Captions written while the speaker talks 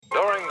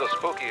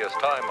spookiest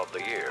time of the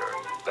year,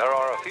 there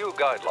are a few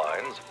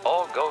guidelines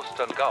all ghosts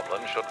and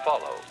goblins should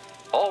follow.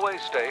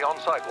 Always stay on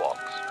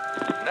sidewalks.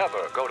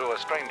 Never go to a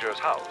stranger's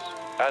house.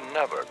 And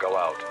never go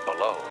out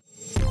alone.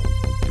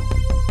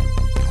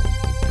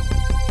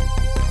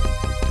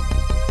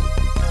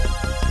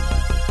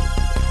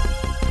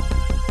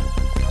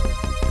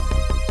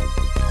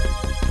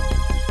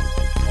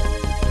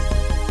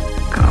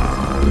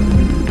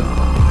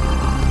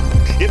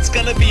 It's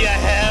gonna be a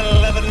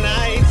hell of a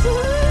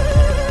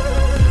night.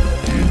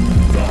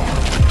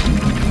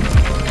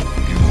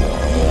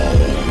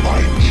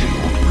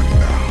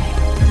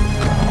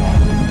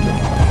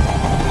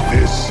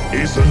 This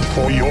isn't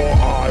for your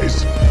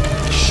eyes.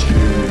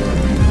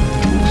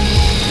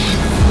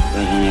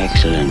 What an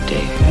excellent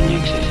day for an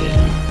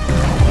exorcism.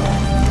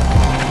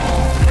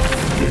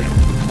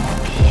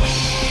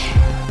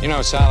 You know,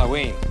 it's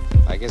Halloween.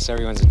 I guess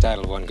everyone's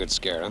entitled to one good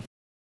scare,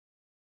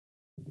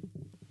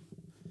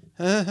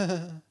 huh?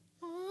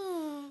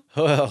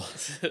 Well,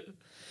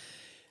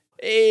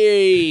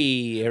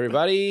 hey,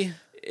 everybody.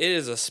 It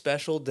is a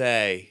special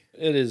day.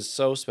 It is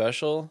so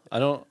special.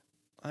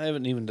 I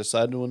haven't even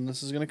decided when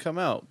this is going to come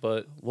out,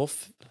 but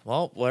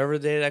Well, whatever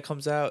day that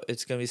comes out,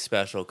 it's gonna be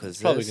special because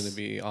it's probably going to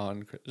be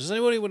on. Does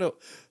anybody want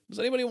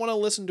to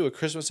listen to a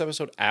Christmas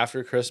episode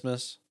after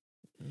Christmas?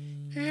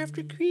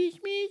 After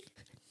Christmas,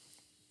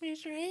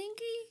 Mr.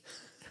 Hanky?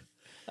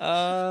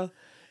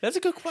 That's a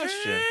good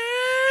question.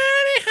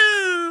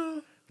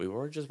 We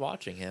were just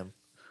watching him,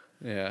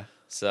 Yeah.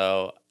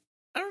 so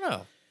I don't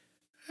know.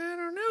 I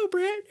don't know,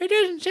 Brett. It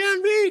doesn't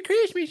sound very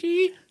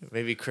Christmassy.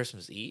 Maybe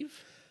Christmas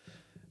Eve.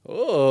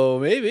 Oh,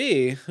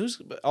 maybe. Who's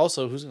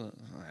gonna?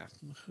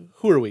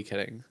 Who are we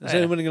kidding? Is Yeah.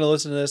 anybody gonna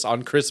listen to this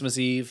on Christmas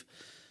Eve?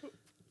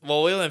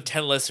 Well, we only have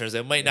 10 listeners.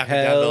 It might knock it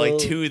down to like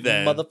 2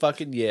 then.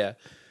 Motherfucking yeah.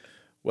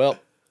 Well,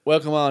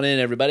 welcome on in,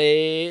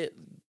 everybody.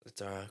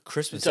 It's our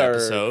Christmas It's our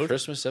episode.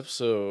 Christmas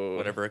episode.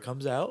 Whenever it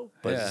comes out.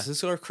 But Yeah. this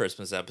is our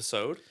Christmas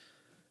episode.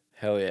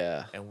 Hell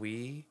yeah. And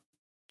we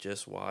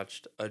just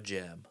watched a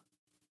gem.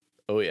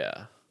 Oh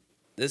yeah.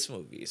 This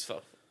movie is fun.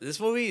 This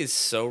movie is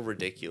so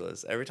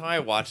ridiculous. Every time I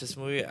watch this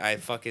movie, I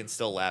fucking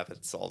still laugh at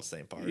all the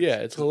same parts. Yeah,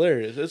 it's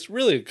hilarious. It's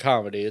really a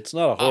comedy. It's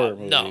not a horror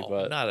movie, No,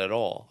 but not at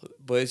all.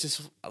 But it's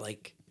just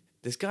like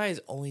this guy has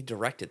only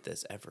directed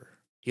this ever.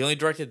 He only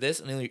directed this,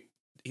 and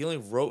he only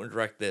wrote and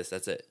directed this.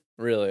 That's it.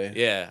 really,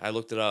 Yeah, I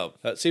looked it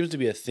up. that seems to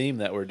be a theme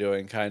that we're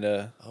doing, kind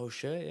of. Oh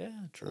shit, yeah,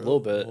 true. little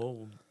bit.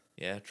 Oh,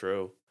 yeah,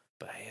 true.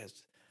 But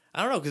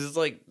I don't know, because it's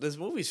like this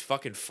movie's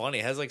fucking funny.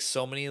 It has like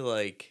so many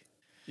like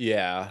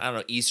Yeah, I don't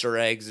know Easter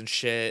eggs and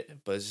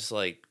shit. But it's just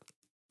like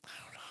I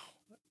don't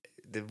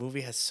know. The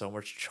movie has so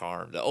much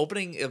charm. The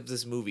opening of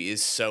this movie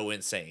is so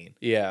insane.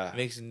 yeah. It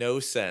makes no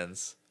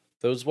sense.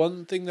 There was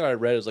one thing that I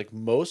read is like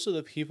most of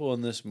the people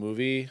in this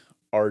movie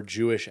are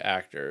Jewish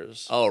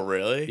actors. Oh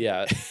really?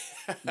 Yeah,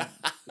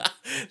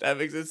 That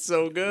makes it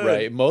so good.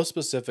 right. Most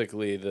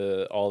specifically,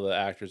 all the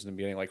actors in the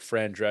beginning, like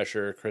Fran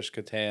Drescher, Chris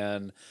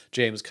Kattan,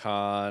 James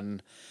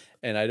Caan,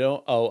 and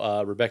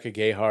Rebecca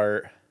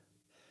Gayheart,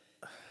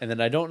 and then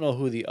I don't know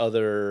who the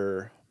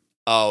other.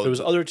 Oh, There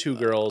was other two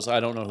girls. I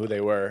don't know who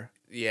they were.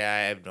 yeah,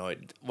 I have no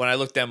idea. When I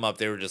looked them up,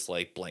 they were just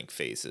like blank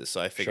faces,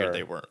 so I figured Sure.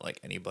 they weren't like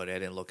anybody. I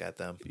didn't look at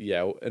them.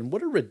 Yeah, and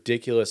what a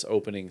ridiculous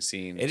opening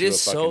scene It to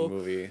is a fucking so-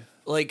 movie.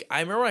 Like I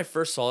remember when I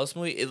first saw this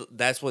movie,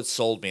 that's what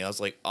sold me. I was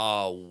like,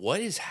 "Oh,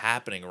 what is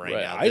happening right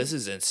Right, now? This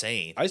is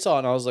insane." I saw it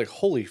and I was like,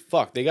 holy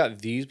fuck, they got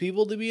these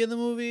people to be in the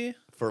movie?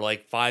 For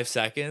like 5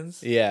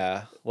 seconds.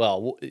 Yeah.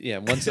 Well, yeah,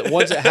 once it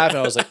happened,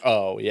 I was like,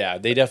 oh, yeah,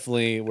 they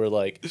definitely were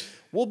like,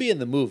 we'll be in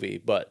the movie,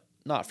 but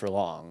not for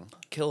long.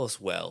 Kill us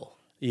well,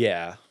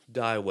 Yeah.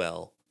 die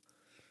well.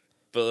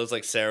 But it was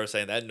like Sarah was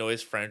saying that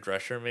noise Fran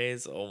Drescher made.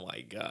 Oh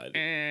my god.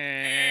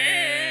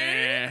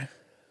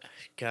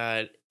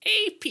 God.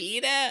 Hey,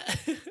 Peter.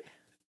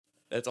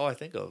 That's all I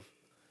think of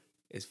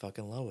is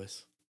fucking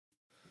Lois.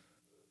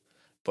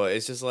 But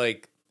it's just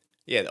like,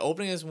 yeah, the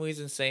opening of this movie is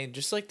insane.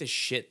 Just like the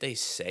shit they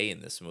say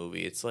in this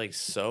movie. It's like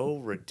so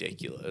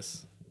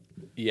ridiculous.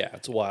 Yeah,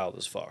 it's wild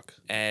as fuck.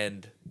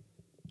 And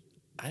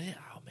I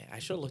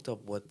should have looked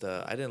up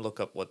I didn't look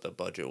up what the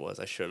budget was.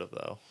 I should have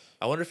though.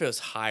 I wonder if it was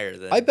higher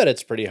than I bet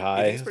it's pretty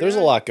high. it's pretty There's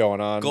high? a lot going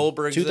on.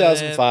 Goldberg's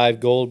 2005,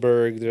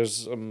 Goldberg.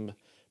 There's some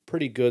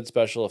pretty good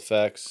special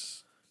effects.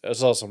 I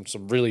saw some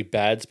really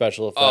bad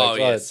special effects. Oh A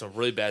yeah, lot of some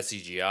really bad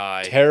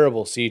CGI.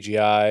 terrible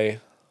CGI.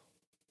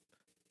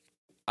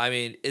 I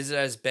mean, is it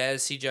as bad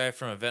as CGI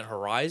from Event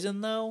Horizon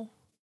though?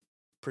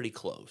 Pretty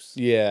close.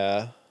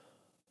 Yeah.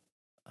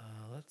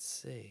 Let's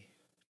see.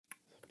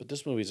 But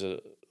this movie's a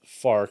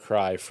far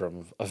cry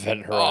from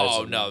Event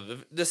Horizon. Oh no,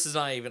 this is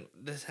not even.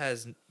 This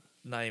has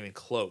not even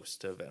close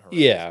to Event Horizon.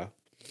 Yeah.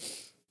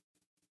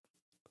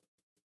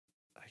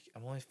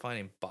 I'm only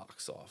finding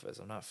box office.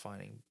 I'm not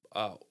finding.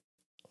 Oh.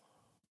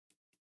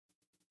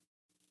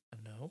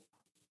 No.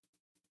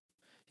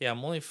 Yeah,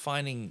 I'm only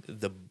finding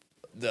the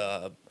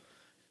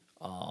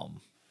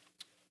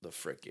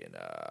freaking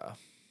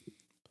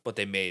what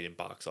they made in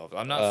box office.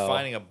 I'm not Oh.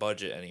 finding a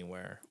budget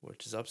anywhere,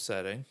 which is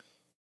upsetting.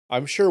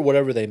 I'm sure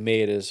whatever they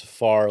made is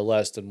far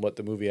less than what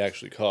the movie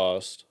actually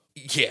cost.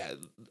 Yeah,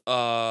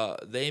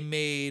 they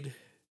made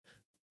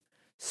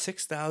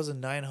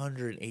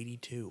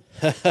 6,982.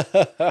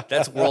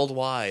 That's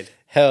worldwide.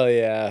 Hell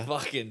yeah.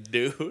 Fucking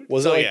dude.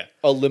 Was So, it like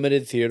a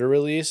limited theater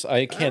release?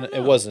 I can't. don't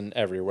It know. wasn't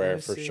everywhere Let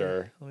me for see.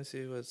 sure. Let me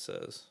see what it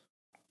says.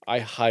 I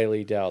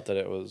highly doubt that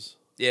it was.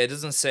 Yeah, it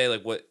doesn't say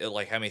like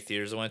how many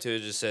theaters it went to.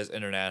 It just says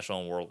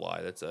international and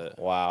worldwide. That's it.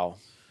 Wow.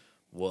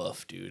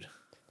 Woof, dude.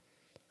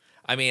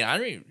 I mean, I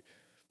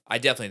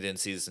definitely didn't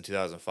see this in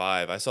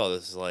 2005. I saw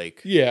this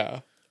like Yeah.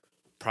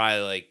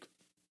 probably like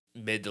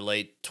mid to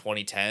late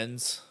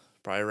 2010s,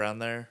 probably around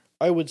there.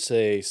 I would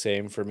say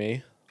same for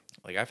me.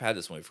 Like I've had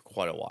this movie for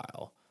quite a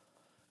while,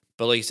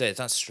 but like you said, it's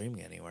not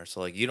streaming anywhere. So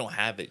like you don't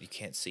have it, you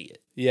can't see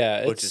it.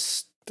 Yeah, Which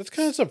is that's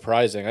kind of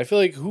surprising. I feel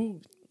like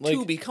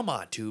Tubi. Come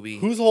on, Tubi.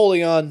 who's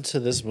holding on to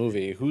this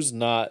movie? Who's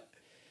not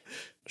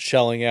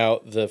shelling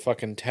out the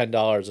fucking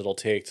 $10 it'll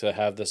take to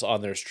have this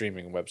on their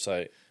streaming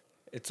website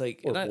It's like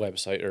or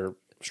website or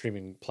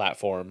streaming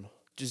platform?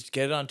 just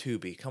get it on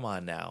Tubi. Come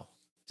on now.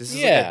 This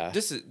is Yeah.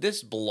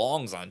 this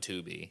belongs on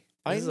Tubi.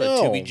 I This is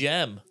know. a Tubi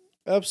gem.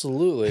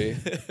 Absolutely.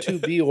 To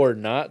be or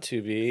not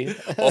to be.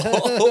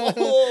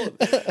 Oh,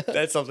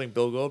 that's something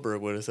Bill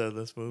Goldberg would have said in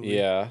this movie.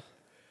 Yeah.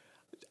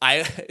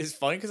 It's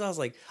funny because I was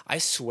like, I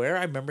swear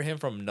I remember him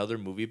from another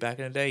movie back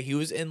in the day. He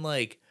was in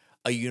like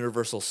a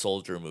Universal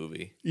Soldier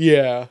movie.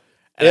 Yeah.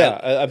 And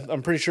Yeah.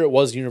 I'm pretty sure it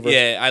was Universal.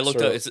 Yeah, I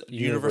looked up. It's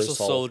Universal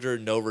Soldier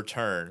No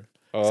Return.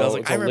 Oh, So I was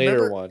like, it's I a remember,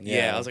 later one.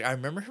 Yeah. I was like, I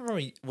remember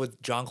him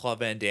with Jean-Claude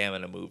Van Damme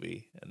in a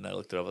movie, and I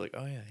looked it up. I was like,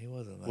 oh yeah, he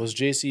was in that. Was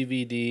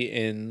JCVD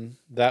in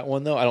that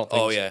one though? I don't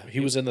think. Oh, so. yeah. He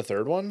was in the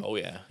third one. Oh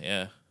yeah,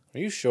 yeah. Are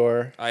you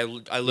sure? I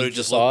literally just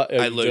just saw looked,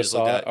 it? I You literally just just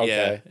looked saw at it?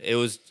 Okay. Yeah,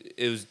 it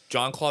was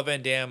Jean-Claude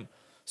Van Damme,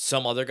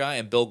 some other guy,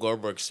 and Bill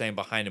Goldberg staying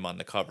behind him on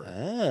the cover.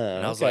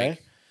 And I was okay.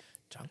 like,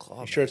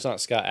 Jean-Claude. You sure it's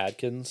not Scott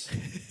Adkins?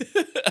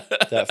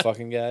 That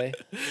fucking guy.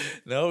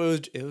 No,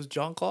 it was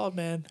Jean-Claude,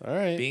 man. All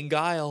right. Being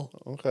Guile.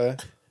 Okay.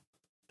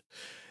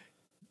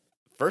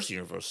 First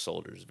Universal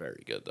Soldier is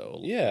very good though.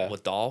 Yeah.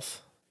 With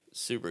Dolph,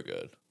 super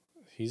good.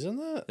 He's in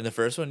that. In the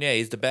first one, yeah,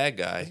 he's the bad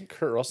guy. Isn't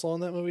Kurt Russell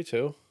in that movie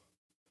too?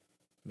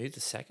 Maybe the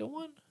second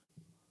one.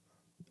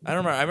 I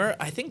don't remember.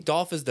 I think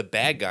Dolph is the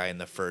bad guy in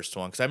the first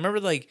one because I remember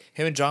like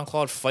him and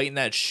Jean-Claude fighting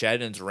that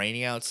shed and it's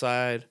raining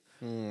outside,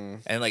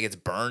 and like it's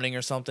burning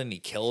or something. He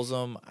kills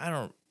him. I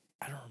don't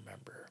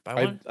remember.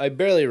 But I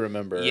barely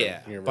remember.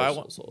 yeah,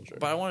 Universal Soldier.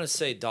 But I want to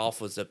say Dolph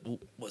was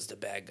the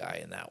bad guy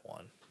in that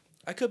one.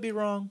 I could be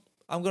wrong.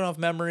 I'm going off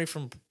memory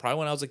from probably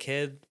when I was a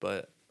kid,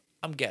 but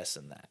I'm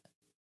guessing that.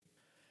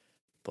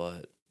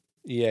 But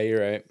Yeah,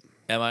 you're right.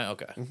 am I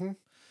okay? Mhm.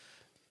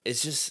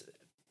 It's just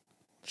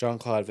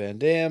Jean-Claude Van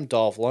Damme,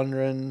 Dolph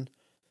Lundgren.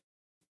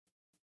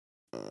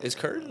 is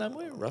Kurt in that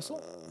movie?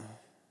 Russell?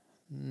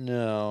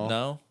 No.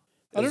 No,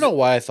 I don't know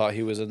why I thought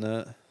he was in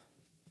that.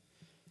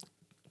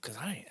 because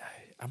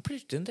I'm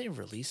pretty. Didn't they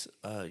release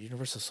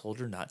Universal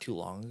Soldier not too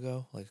long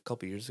ago, like a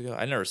couple years ago?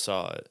 I never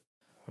saw it.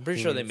 I'm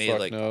pretty sure they made Fuck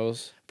like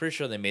knows. pretty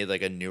sure they made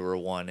like a newer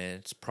one, and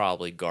it's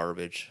probably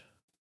garbage.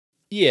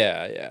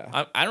 Yeah,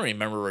 yeah. I don't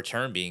remember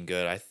Return being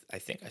good. I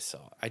think I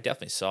saw it. I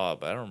definitely saw it,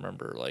 but I don't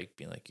remember like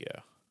being like,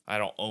 yeah. I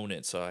don't own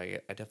it, so I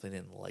definitely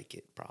didn't like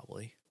it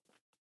probably.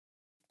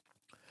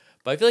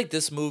 But I feel like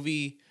this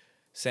movie,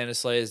 Santa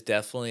Sleigh, is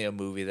definitely a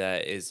movie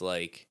that is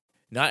like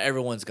not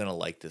everyone's gonna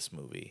like this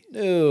movie.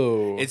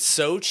 No. It's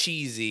so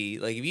cheesy.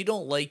 Like if you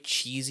don't like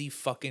cheesy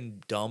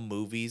fucking dumb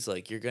movies,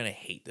 like you're gonna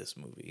hate this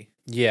movie.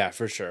 Yeah,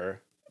 for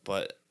sure.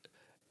 But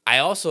I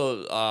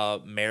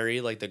also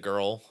marry like the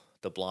girl,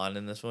 the blonde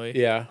in this movie.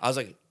 Yeah. I was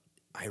like,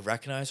 I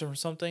recognize her from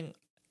something,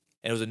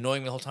 and it was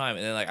annoying me the whole time.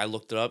 And then like I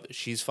looked it up.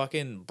 She's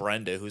fucking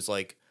Brenda, who's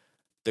like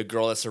the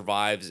girl that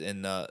survives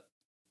in the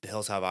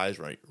Hills Have Eyes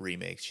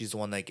remake. She's the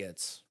one that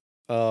gets.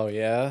 Oh,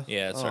 yeah?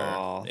 Yeah, it's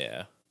Aw. her.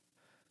 Yeah,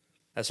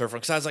 that's her.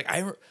 Because I was like,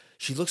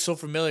 she looks so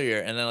familiar,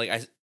 and then like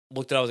I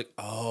looked at, it, I was like,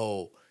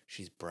 oh,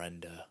 she's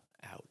Brenda.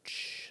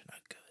 Ouch, not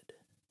good,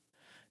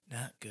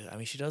 not good. I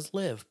mean, she does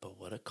live, but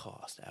what a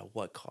cost? At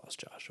what cost,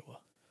 Joshua?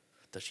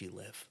 Does she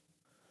live?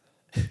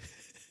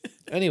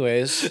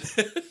 Anyways.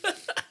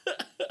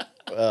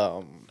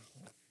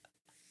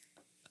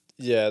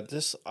 Yeah,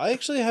 I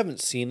actually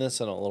haven't seen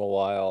this in a little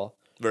while.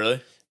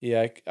 Really?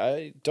 Yeah,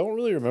 I don't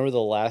really remember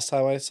the last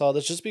time I saw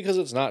this just because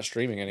it's not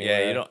streaming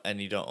anywhere. Yeah,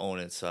 you don't own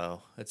it,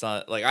 so it's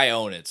not like I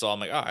own it, so I'm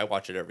like, oh, I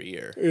watch it every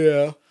year.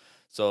 Yeah.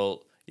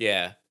 So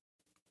yeah,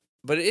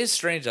 but it is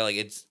strange that like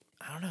it's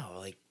I don't know,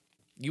 like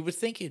you would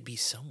think it'd be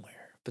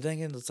somewhere, but then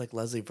again, it's like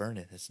Leslie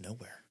Vernon, it's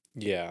nowhere.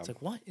 Yeah. It's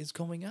like what is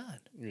going on?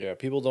 Yeah,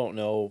 people don't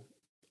know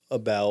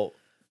about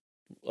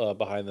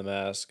Behind the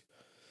Mask.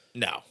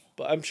 No,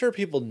 But I'm sure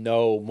people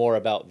know more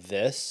about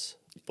this,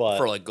 but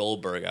for like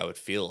Goldberg, I would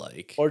feel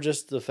like or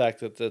just the fact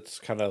that that's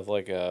kind of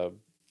like a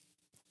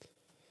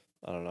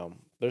I don't know.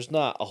 There's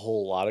not a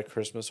whole lot of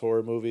Christmas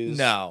horror movies.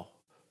 no,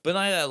 But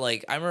I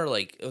I remember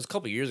like it was a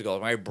couple years ago.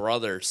 My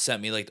brother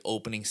sent me like the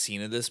opening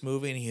scene of this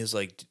movie, and he was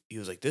like,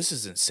 "This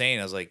is insane."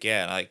 I was like,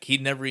 "Yeah." And, like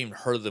he'd never even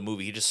heard of the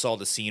movie. He just saw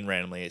the scene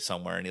randomly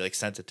somewhere, and he like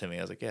sent it to me.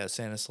 I was like, "Yeah, it's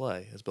Santa's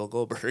sleigh. It's Bill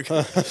Goldberg."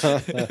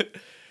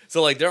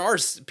 So like there are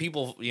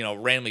people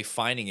randomly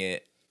finding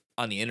it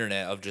on the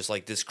internet of just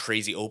like this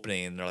crazy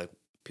opening, and they're like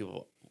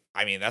people.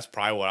 I mean, that's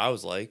probably what I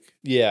was like.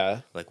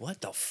 Yeah. Like,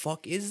 what the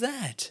fuck is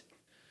that?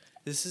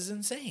 This is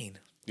insane.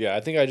 Yeah,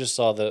 I think I just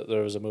saw that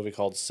there was a movie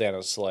called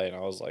Santa's Sleigh, and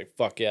I was like,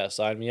 fuck yeah,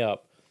 sign me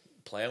up.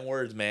 Play on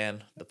words,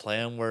 man. The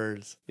play on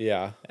words.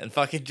 Yeah. And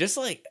fucking just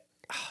like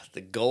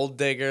the gold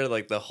digger,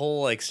 like the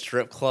whole like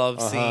strip club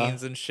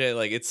scenes and shit.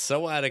 Like it's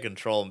so out of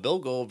control. And Bill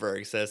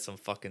Goldberg says some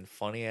fucking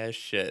funny ass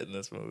shit in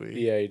this movie.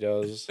 Yeah, he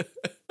does.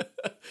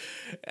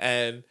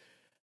 And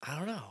I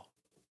don't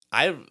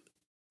know.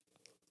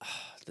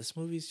 This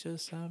movie's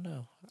just, I don't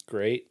know.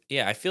 Great.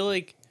 Yeah, I feel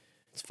like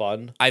It's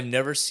fun. I've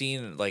never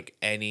seen like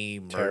any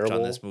merch Terrible.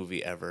 on this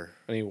movie ever.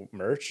 Any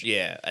merch?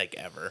 Yeah, like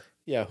ever.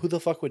 Yeah, who the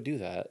fuck would do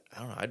that? I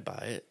don't know. I'd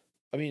buy it.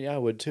 I mean, I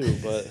would too,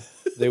 but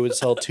they would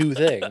sell two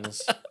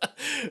things.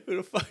 Who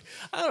the fuck?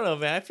 I don't know,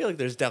 man. I feel like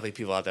there's definitely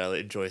people out there that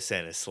enjoy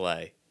Santa's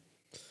sleigh.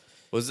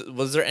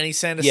 Was there any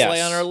Santa's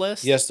sleigh on our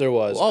list? Yes, there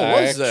was. Oh,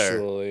 was there?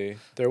 Actually,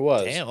 there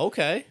was. Damn.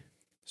 Okay.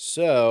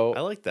 So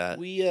I like that.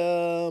 we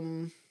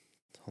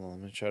hold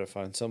on, let me try to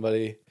find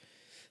somebody.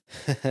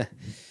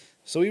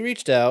 So we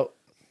reached out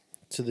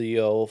to the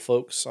old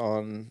folks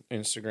on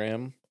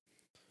Instagram,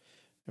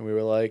 and we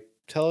were like,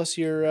 "Tell us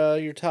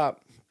your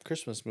top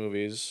Christmas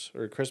movies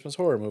or Christmas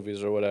horror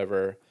movies or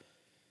whatever."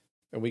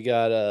 And we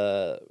got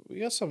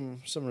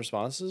some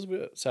responses,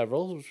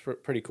 several. It was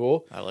pretty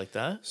cool. I like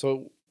that.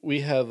 So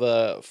we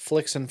have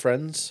Flicks and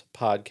Friends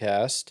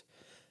podcast. It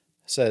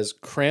says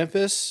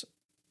Krampus,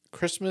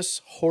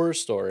 Christmas Horror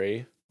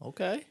Story,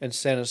 Okay. and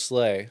Santa's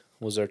Sleigh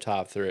was our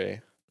top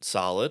 3.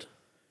 Solid.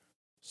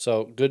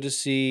 So good to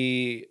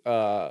see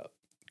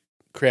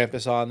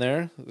Krampus on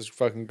there. It was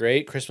fucking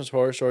great. Christmas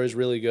Horror Story is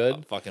really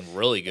good. Fucking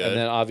really good. And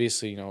then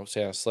obviously,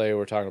 Santa's Sleigh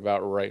we're talking about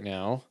right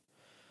now.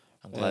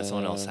 I'm glad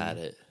someone else had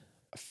it.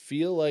 I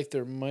feel like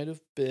there might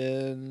have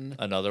been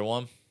Another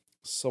one.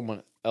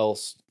 someone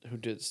else who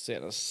did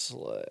Santa's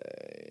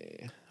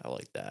Sleigh. I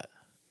like that.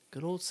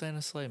 Good old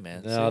Santa's sleigh,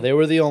 man. No, See? they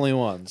were the only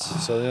ones.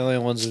 So the only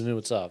ones who knew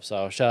what's up.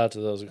 So shout out to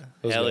those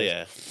Hell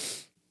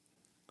guys.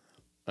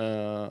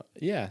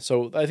 Yeah.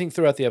 So I think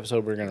throughout the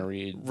episode we're gonna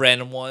read.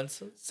 Random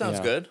ones. Sounds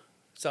Yeah. good.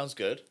 Sounds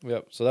good.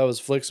 Yep. So that was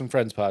Flicks and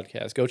Friends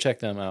podcast. Go check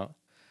them out.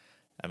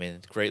 I mean,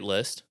 great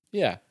list.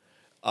 Yeah.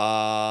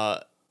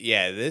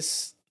 Yeah,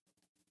 this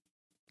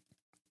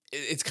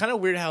it's kind of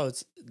weird how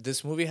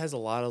this movie has a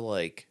lot of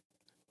like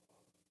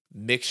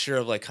mixture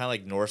of like kind of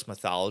like Norse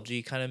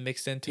mythology kind of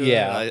mixed into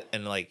Yeah. it.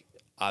 And like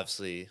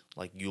obviously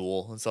like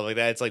Yule and stuff like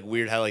that. It's like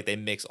weird how like they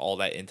mix all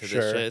that into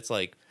Sure. this shit. It's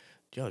like,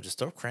 yo, just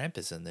throw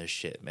Krampus in this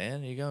shit,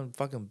 man. You're gonna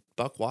fucking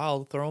buck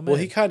wild, throw him Well,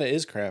 in. he kind of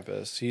is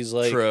Krampus. He's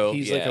like True,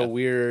 he's like yeah. a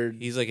weird.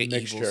 He's like an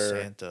mixture. evil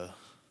Santa.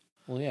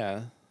 Well,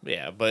 yeah.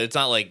 Yeah, but it's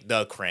not like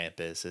the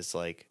Krampus. It's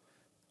like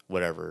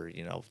whatever,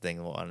 thing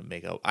they want to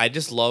make up. I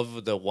just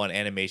love the one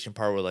animation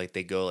part where like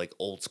they go like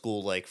old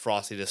school like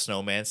Frosty the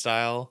Snowman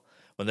style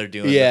when they're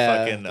doing the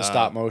fucking the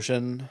stop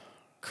motion.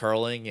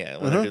 curling. Yeah,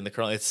 when they're doing the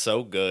curling. It's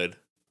so good.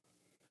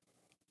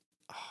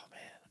 Oh man,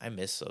 I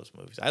miss those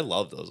movies. I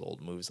love those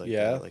old movies like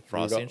that, like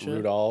Frosty and shit.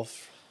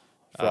 Rudolph.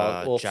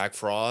 Jack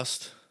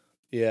Frost.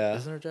 Yeah.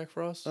 Isn't there Jack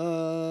Frost?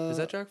 Is Is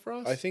that Jack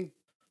Frost? I think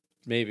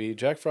maybe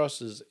Jack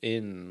Frost is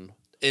in.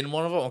 In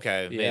one of them?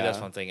 Okay, maybe that's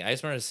Yeah. one thing. I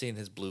just remember seeing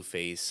his blue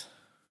face.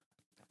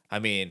 I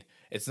mean,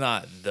 it's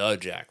not the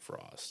Jack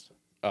Frost.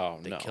 Oh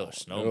The no, Killer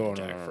Snowman No,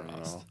 Jack no, no, no,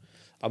 Frost. no.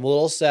 I'm a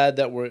little sad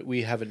that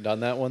we haven't done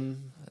that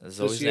one. There's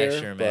this always year,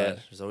 next year, man. but-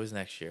 There's always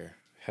next year.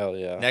 Hell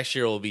yeah. Next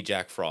year will be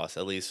Jack Frost,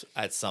 at least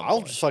at some I'll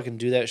point. just fucking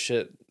do that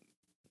shit.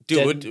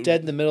 Dude,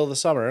 Dead in the middle of the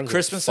summer. I don't give a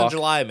Christmas in fuck.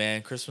 July,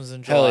 man. Christmas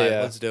in Hell July.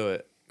 yeah. Let's do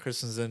it.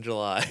 Christmas in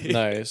July.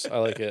 Nice. I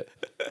like it.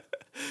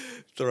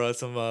 Throw out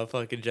some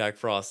fucking Jack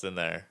Frost in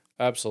there.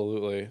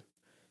 Absolutely.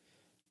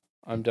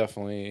 I'm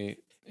definitely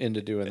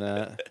into doing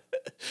that.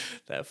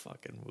 That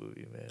fucking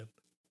movie, man.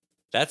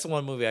 That's the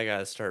one movie I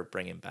gotta start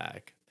bringing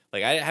back.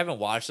 Like I haven't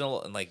watched it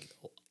in like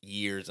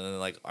years, and then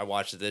like I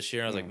watched it this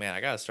year. And I was like, man,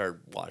 I gotta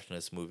start watching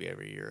this movie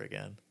every year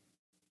again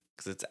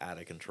because it's out of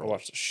I control.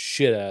 watched the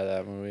shit out of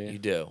that You movie.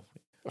 do.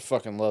 I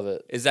fucking love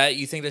it. Is that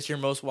you think that's your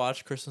most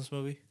watched Christmas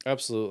movie?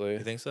 Absolutely. You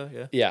think so?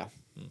 Yeah. Yeah.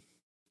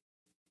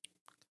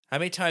 How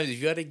many times, if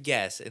you had to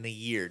guess, in a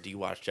year, do you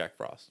watch Jack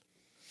Frost?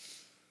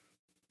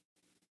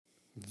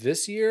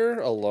 This year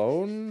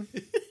alone,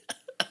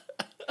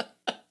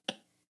 I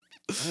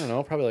don't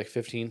know, probably like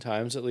 15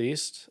 times at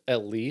least.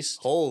 At least.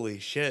 Holy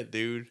shit,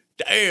 dude!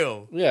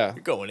 Damn, Yeah.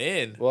 you're going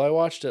in. Well, I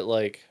watched it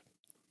like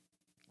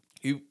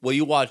You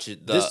watch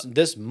it.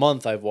 this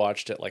month. I've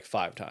watched it like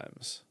 5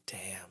 times.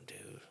 Damn,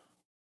 dude,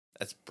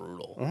 that's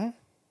brutal. Uh-huh.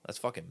 That's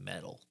fucking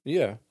metal.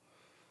 Yeah.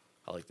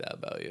 I like that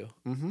about you.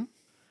 Mm-hmm.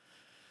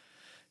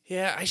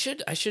 Yeah, I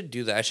should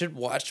do that. I should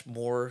watch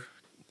more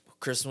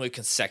Christmas movie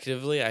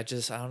consecutively, I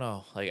don't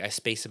know. Like I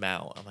space them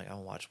out. I'm like, I'm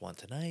gonna watch one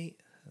tonight,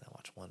 and I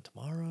watch one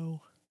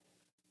tomorrow,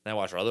 and I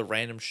watch other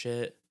random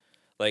shit.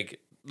 Like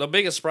the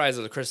biggest surprise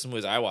of the Christmas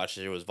movies I watched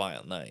this year was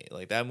Violent Night.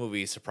 Like that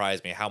movie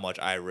surprised me how much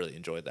I really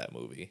enjoyed that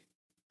movie.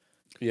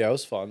 Yeah, it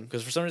was fun.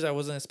 Because for some reason I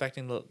wasn't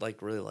expecting to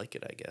like really like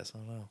it. I guess I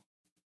don't know.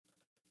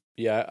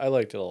 Yeah, I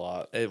liked it a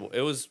lot.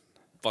 It was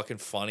fucking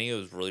funny. It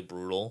was really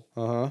brutal.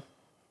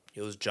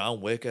 It was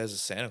John Wick as a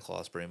Santa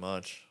Claus, pretty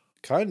much.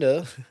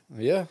 Kinda.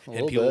 Yeah, a And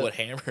little people bit. with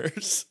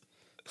hammers.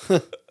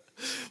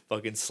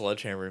 Fucking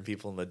sledgehammering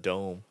people in the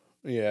dome.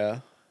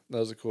 Yeah, that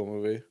was a cool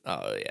movie.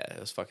 Oh yeah, it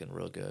was fucking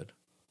real good.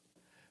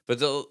 But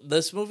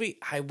this movie,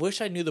 I wish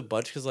I knew the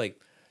budget because like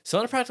some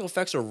of the practical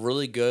effects are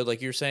really good,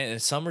 like you were saying,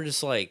 and some are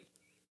just like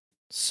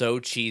so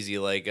cheesy.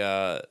 Like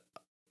what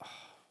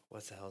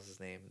the hell's his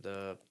name?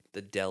 The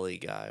deli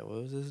guy.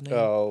 What was his name?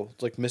 Oh,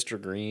 it's like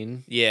Mr.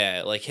 Green,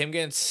 Yeah, like him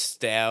getting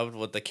stabbed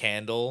with the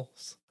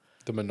candles.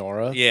 the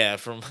menorah. Yeah,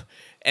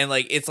 and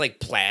like it's like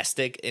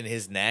plastic in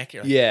his neck.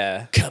 You're like,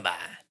 Yeah. come on.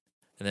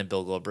 And then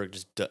Bill Goldberg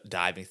just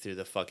diving through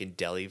the fucking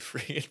deli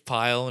freaking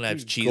pile and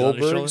has cheese on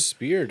his shoulder. Goldberg's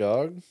spear,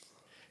 dog.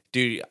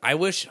 Dude, I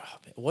wish.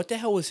 What the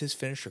hell was his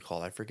finisher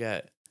called? I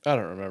forget. I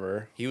don't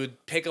remember. He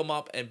would pick him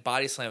up and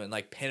body slam him and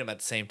like pin him at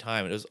the same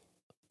time. It was.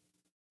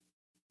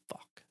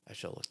 Fuck. I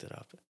should have looked it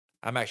up.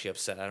 I'm actually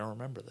upset. I don't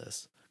remember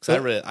this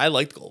because I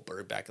liked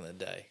Goldberg back in the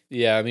day.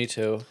 Yeah, me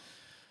too.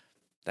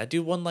 That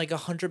dude won like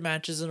 100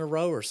 matches in a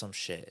row or some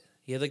shit.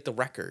 He had like the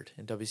record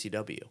in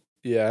WCW.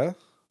 Yeah.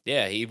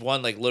 Yeah, he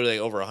won like literally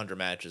over 100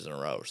 matches in a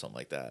row or something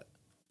like that.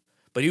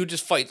 But he would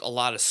just fight a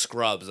lot of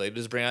scrubs. Like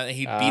just bring out and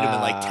he'd beat him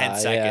in like 10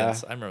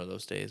 seconds. I remember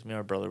those days. Me and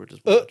my brother would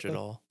just watch it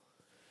all.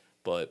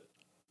 But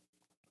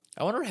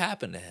I wonder what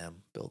happened to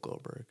him, Bill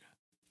Goldberg.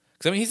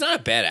 Because I mean, he's not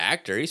a bad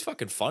actor. He's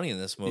fucking funny in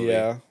this movie.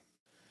 Yeah.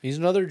 He's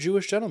another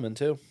Jewish gentleman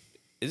too.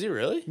 Is he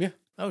really? Yeah.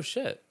 Oh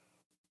shit.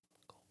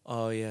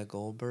 Oh yeah,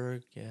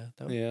 Goldberg. Yeah,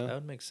 that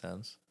would make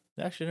sense.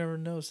 I actually never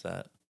noticed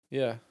that.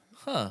 Yeah.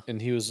 Huh. And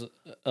he was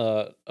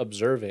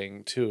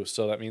observing too,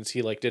 so that means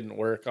he like didn't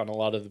work on a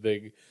lot of the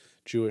big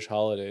Jewish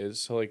holidays.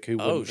 So like he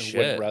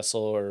wouldn't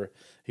wrestle, or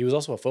he was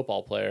also a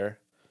football player.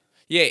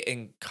 Yeah,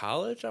 in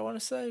college, I want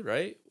to say,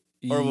 right?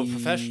 Or a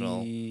professional.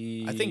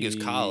 I think it was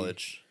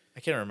college. I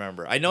can't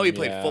remember. I know he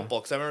played football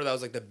because I remember that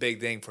was like the big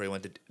thing before he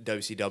went to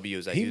WCW.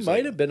 Is that He was might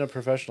like, have been a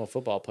professional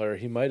football player.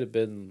 He might have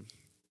been.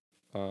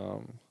 I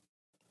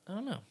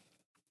don't know.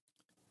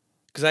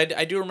 Because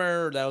I do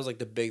remember that was like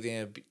the big thing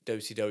of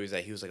WCW is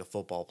that he was like a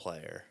football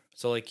player.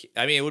 So like,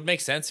 I mean, it would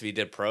make sense if he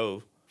did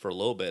pro for a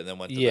little bit and then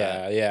went to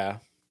that. Yeah.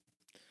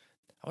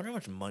 I wonder how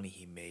much money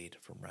he made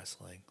from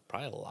wrestling.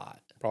 Probably a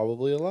lot.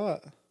 Probably a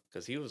lot.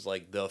 Because he was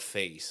like the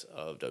face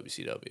of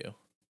WCW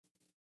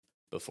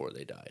before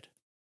they died.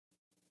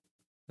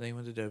 Then he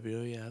went to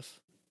WWF.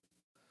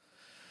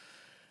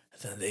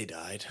 And then they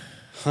died.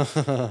 And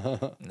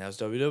that was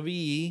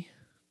WWE.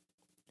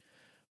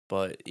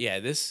 But yeah,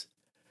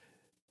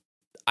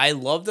 I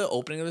love the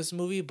opening of this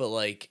movie, but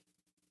like,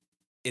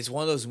 it's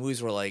one of those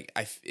movies where like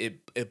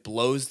it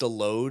blows the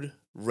load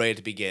right at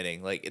the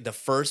beginning. Like the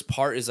first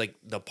part is like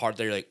the part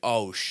that you're like,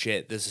 oh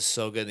shit, this is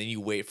so good. Then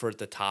you wait for it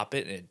to top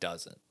it, and it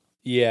doesn't.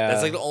 Yeah,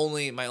 that's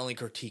like my only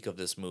critique of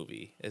this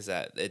movie is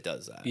that it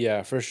does that.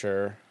 Yeah, for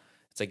sure.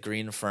 It's like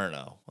Green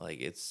Inferno. Like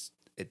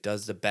it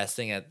does the best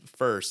thing at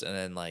first, and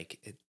then like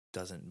it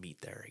doesn't meet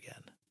there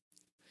again.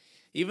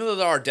 Even though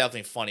there are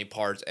definitely funny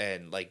parts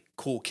and like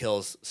cool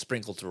kills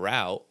sprinkled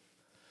throughout,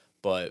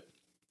 but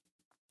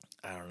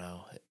I don't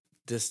know.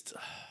 Just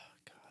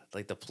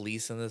like the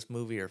police in this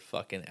movie are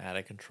fucking out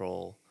of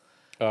control.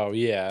 Oh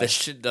yeah, the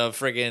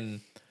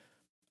friggin'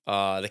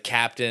 the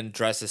captain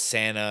dressed as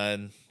Santa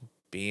and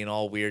being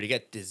all weird. He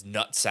got his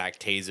nutsack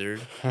tasered,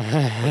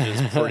 which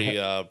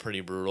is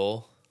pretty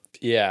brutal.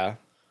 Yeah,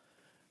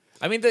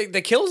 I mean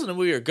the kills in the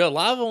movie are good. A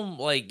lot of them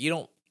like you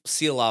don't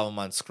see a lot of them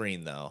on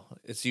screen though.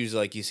 It's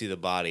usually like you see the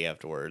body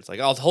afterwards. Like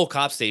the whole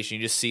cop station,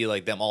 you just see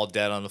like them all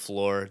dead on the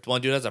floor.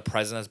 One dude has a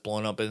present that's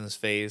blown up in his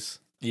face.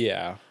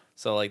 Yeah.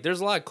 So like there's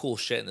a lot of cool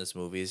shit in this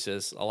movie. It's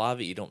just a lot of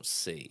it you don't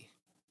see.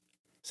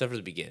 Except for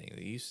the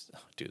beginning.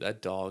 Dude,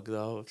 that dog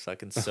though, it's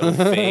fucking so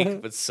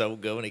fake, but so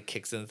good when it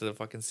kicks into the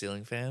fucking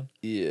ceiling fan.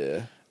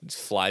 Yeah. It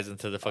just flies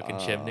into the fucking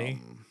chimney.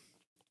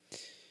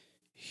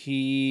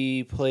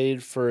 He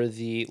played for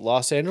the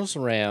Los Angeles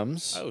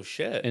Rams. Oh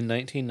shit. In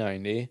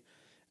 1990.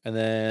 And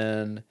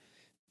then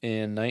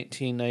in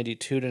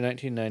 1992 to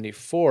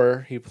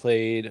 1994, he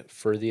played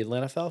for the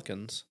Atlanta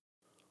Falcons.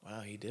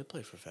 Wow, he did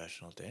play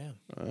professional. Damn.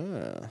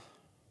 Ah.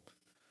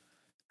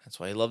 That's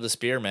why he loved the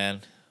spear,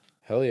 man.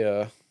 Hell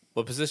yeah.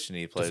 What position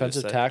did he play?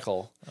 Defensive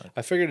tackle.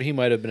 I figured he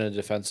might have been a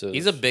defensive.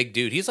 He's a big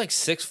dude. He's like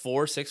 6'4",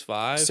 6'5".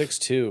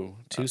 6'2",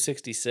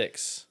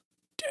 266.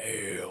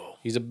 Damn.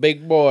 He's a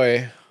big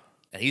boy.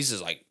 And he's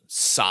just like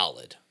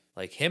solid.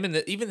 Like him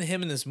even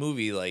him in this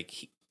movie,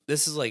 like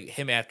this is like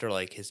him after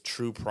like his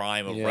true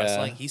prime of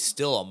wrestling. He's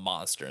still a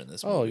monster in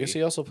this movie. Oh, I guess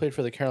he also played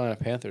for the Carolina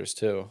Panthers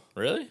too.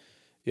 Really?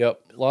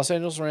 Yep. Los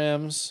Angeles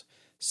Rams,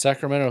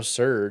 Sacramento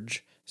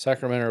Surge,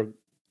 Sacramento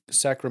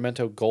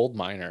Sacramento Gold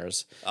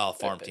Miners, Oh,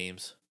 farm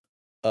teams.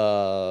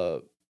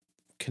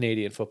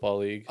 Canadian Football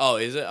League. Oh,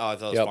 is it? Oh, I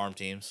thought it was Yep. farm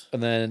teams.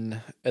 And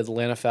then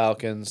Atlanta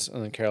Falcons,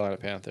 and then Carolina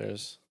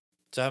Panthers.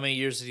 So how many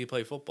years did he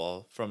play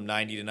football? From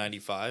 90 to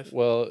 95?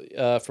 Well,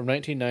 from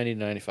 1990 to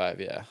 95,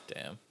 yeah.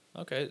 Damn.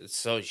 Okay.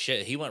 So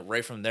shit, he went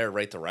right from there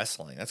right to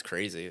wrestling. That's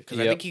crazy. Because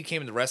I Yep. think he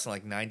came into wrestling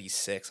like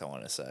 96, I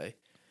want to say.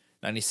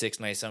 96,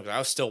 97. 'Cause I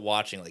was still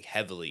watching like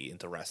heavily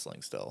into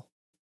wrestling still.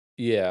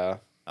 Yeah.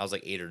 I was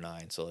like 8 or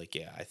 9, so like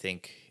yeah, I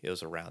think it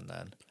was around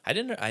then.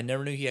 I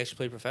never knew he actually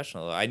played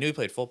professional though. I knew he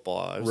played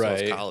football. It was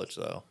Right. college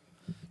though.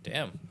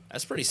 Damn,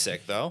 that's pretty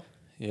sick though.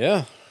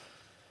 Yeah.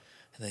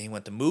 And then he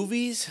went to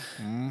movies.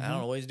 I don't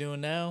know what he's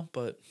doing now,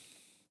 but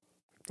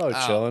Probably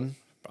Oh. chilling.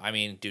 I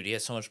mean, dude, he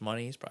has so much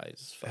money. He's probably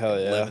just fucking Hell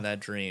yeah. living that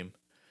dream.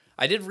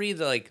 I did read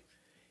that like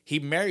he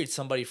married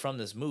somebody from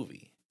this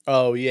movie.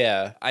 Oh,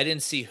 yeah. I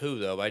didn't see who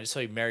though, but I just saw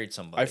he married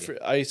somebody.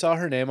 I saw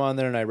her name on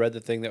there, and I read the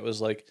thing that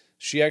was like,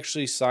 she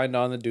actually signed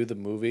on to do the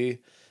movie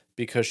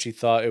because she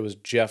thought it was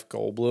Jeff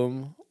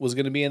Goldblum was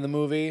going to be in the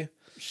movie.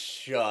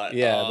 Shut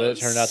Yeah, up. but it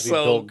turned out to be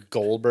So Bill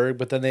Goldberg,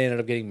 but then they ended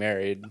up getting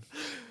married.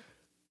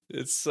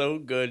 It's so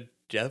good,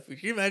 Jeff. Can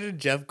you imagine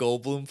Jeff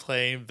Goldblum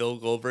playing Bill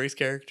Goldberg's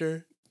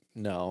character?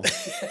 No.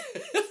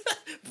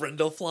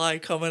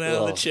 Brindlefly coming out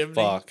of the Oh, chimney.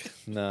 Fuck.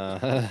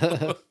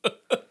 Nah.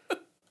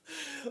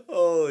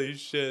 Holy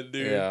shit,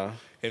 dude. Yeah.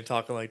 Him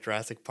talking like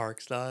Jurassic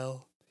Park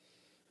style.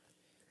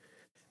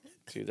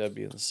 Dude, that'd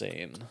be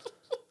insane.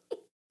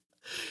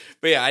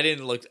 But yeah, I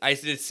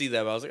did see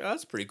that, but I was like, oh,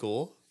 that's pretty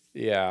cool.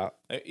 Yeah.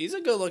 He's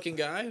a good looking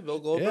guy, Bill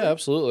Goldberg. Yeah,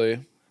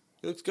 absolutely.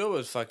 He looks good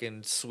with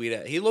fucking sweet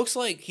ass. He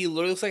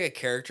literally looks like a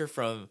character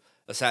from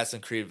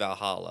Assassin's Creed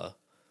Valhalla.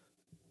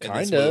 In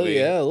this Kinda, movie,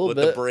 yeah, a little with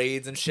bit. the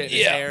braids and shit in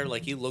his Yeah. hair.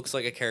 Like he looks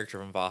like a character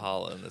from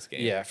Valhalla in this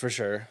game. Yeah, for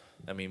sure.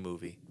 I mean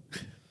movie.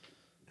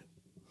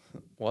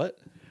 What?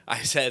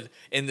 I said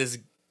in this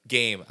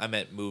game, I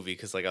meant movie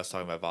because like I was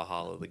talking about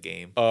Valhalla, the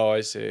game. Oh, I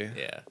see.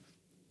 Yeah.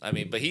 I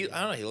mean, but I don't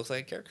know, he looks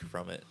like a character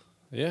from it.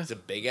 Yeah. He's a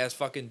big ass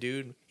fucking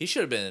dude. He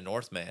should have been a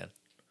Northman.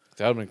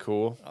 That would have been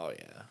cool. Oh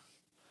yeah.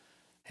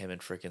 Him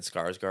and freaking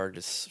Skarsgård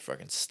just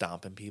fucking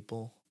stomping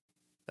people.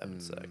 That'd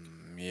been sick.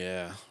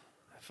 Yeah.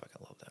 I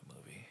fucking love that movie.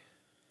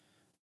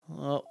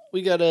 Well,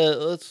 we gotta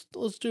let's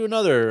do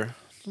another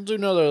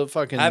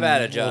fucking. Have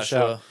at it, little Joshua.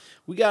 shout.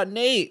 We got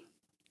Nate.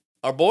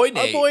 Our boy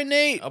Nate. Our boy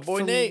Nate. Our boy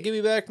from Nate. Give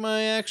Me Back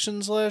My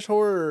Action /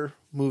 Horror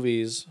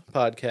Movies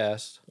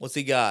podcast. What's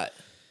he got?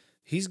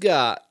 He's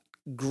got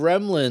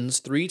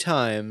Gremlins 3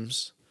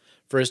 times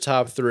for his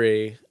top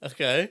 3,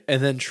 Okay.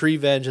 and then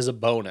Treevenge as a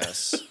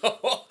bonus.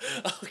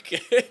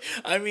 Okay.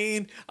 I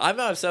mean, I'm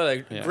not upset.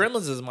 Like, Yeah.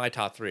 Gremlins is my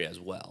top 3 as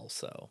well.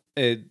 So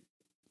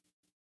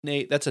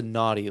Nate, that's a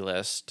naughty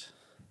list.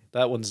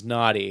 That one's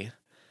naughty.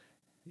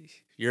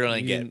 you're gonna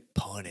You get didn't-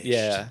 punished.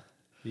 Yeah.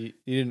 You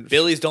didn't.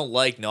 Billies don't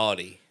like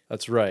naughty.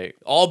 That's right.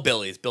 All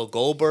Billies, Bill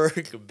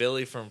Goldberg,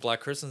 Billy from Black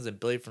Christmas, and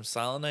Billy from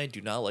Silent Night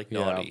do not like Yeah.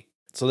 naughty.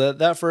 So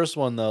that first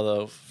one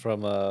though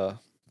from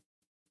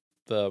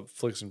the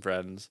Flicks and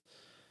Friends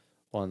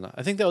one,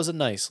 I think that was a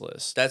nice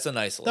list. That's a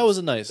nice list. That was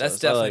a nice That's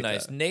list. I definitely like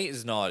nice. that. Nate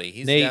is naughty.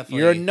 He's Nate, definitely,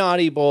 you're a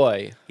naughty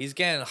boy. he's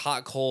getting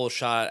hot coal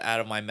shot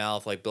out of my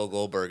mouth like Bill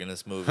Goldberg in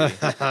this movie.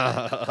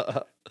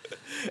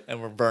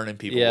 And we're burning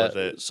people Yeah. with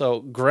it.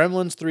 So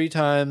Gremlins 3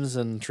 times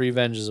and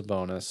Treevenge is a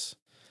bonus.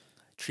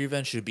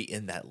 Treevenge should be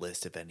in that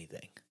list, if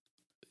anything.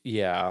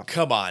 Yeah.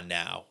 Come on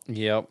now.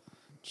 Yep.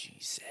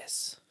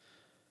 Jesus.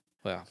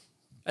 Well,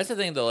 That's the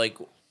thing, though. Like,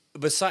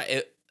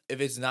 besides, if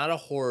it's not a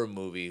horror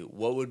movie,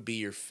 what would be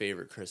your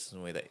favorite Christmas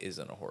movie that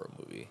isn't a horror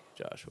movie,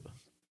 Joshua?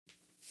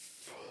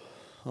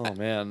 oh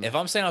man, If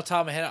I'm saying off the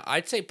top of my head,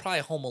 I'd say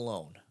probably Home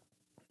Alone.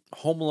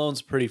 Home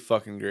Alone's pretty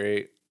fucking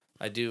great.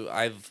 I do.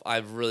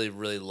 I've really,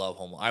 really love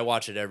Home Alone. I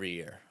watch it every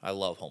year. I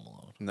love Home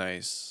Alone.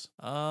 Nice.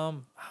 I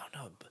don't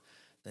know. But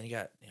then you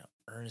got,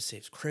 Ernest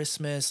Saves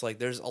Christmas. Like,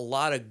 there's a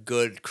lot of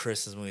good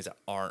Christmas movies that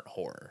aren't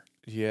horror.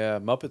 Yeah,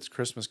 Muppets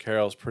Christmas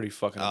Carol is pretty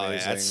fucking Oh,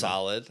 amazing. yeah, that's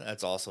solid.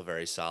 That's also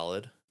very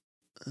solid.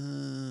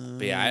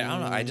 But yeah, I don't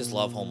know. I just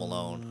love Home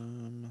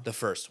Alone. The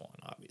first one,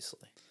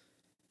 obviously.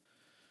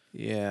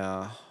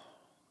 Yeah.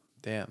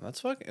 Damn,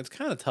 that's fucking. It's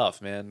kind of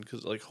tough, man.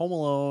 Because like Home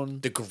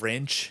Alone. The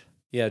Grinch.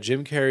 Yeah,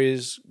 Jim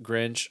Carrey's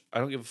Grinch. I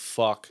don't give a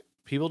fuck.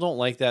 People don't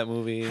like that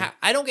movie.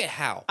 I don't get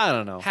how. I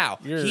don't know How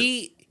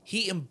You're-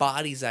 he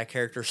embodies that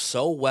character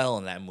so well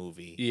in that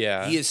movie.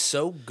 Yeah. he is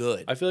so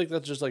good. I feel like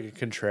that's just like a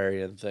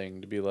contrarian thing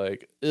to be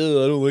like,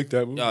 ew, I don't like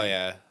that movie. Oh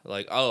yeah,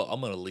 like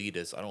I'm an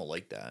elitist. I don't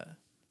like that.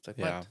 It's like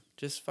Yeah. what?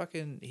 Just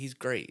fucking. He's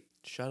great.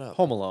 Shut up.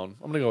 Home Alone.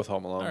 I'm gonna go with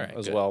Home Alone All right,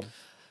 as good. well.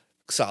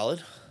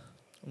 Solid.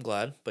 I'm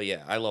glad, but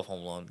yeah, I love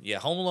Home Alone. Yeah,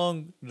 Home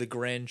Alone, The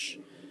Grinch,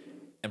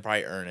 and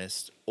probably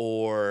Ernest,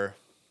 or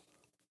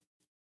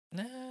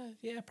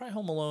yeah, probably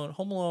Home Alone.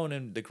 Home Alone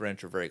and The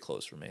Grinch are very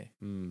close for me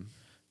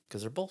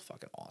because they're both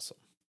fucking awesome.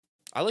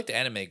 I like the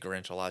anime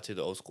Grinch a lot too,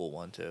 the old school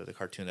one too, the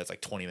cartoon that's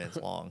like 20 minutes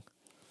long.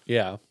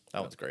 Yeah.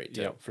 That one's great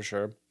too. Yeah, for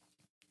sure.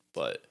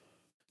 But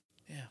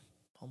yeah,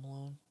 Home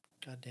Alone,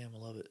 goddamn, I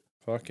love it.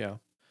 Fuck yeah.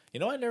 You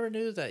know, I never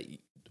knew that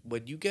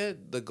when you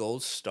get the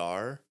gold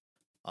star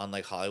on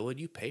like Hollywood,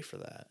 you pay for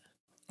that.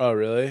 Oh,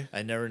 really?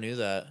 I never knew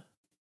that.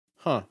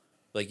 Huh.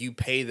 Like you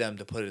pay them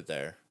to put it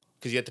there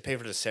because you have to pay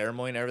for the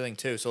ceremony and everything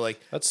too. So like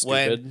That's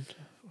when stupid.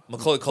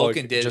 Macaulay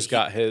Culkin did, just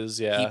got his.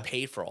 he Yeah.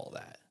 paid for all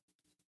that.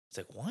 It's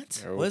like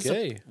what?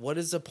 Okay. What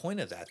is the point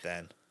of that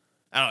then?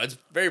 I don't know. It's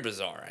very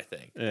bizarre. I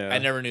think. Yeah. I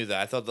never knew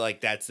that. I thought like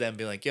that's them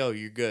being like, "Yo,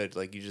 you're good.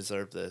 Like you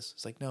deserve this."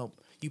 It's like, no,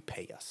 you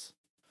pay us.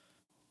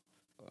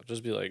 I'll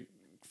just be like,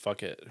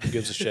 fuck it. Who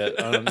gives a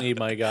shit? I don't need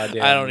my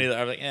goddamn. I don't either.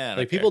 I'm like, yeah.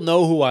 Like people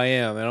know who I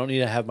am. I don't need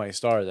to have my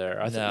star there.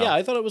 No. Yeah,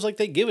 I thought it was like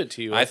they give it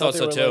to you. I thought they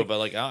so were too, like, but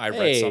like I read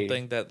hey.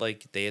 something that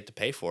like they had to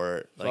pay for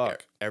it. Like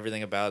Fuck.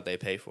 everything about it they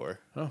pay for.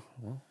 Oh,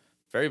 well,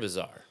 Very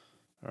bizarre.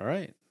 all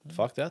right.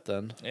 Fuck that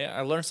then. Yeah,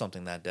 I learned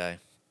something that day.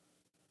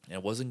 And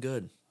it wasn't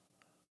good.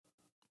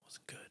 It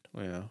wasn't good.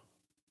 Yeah.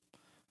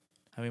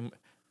 I mean,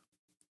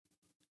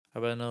 how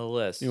about another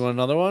list? You want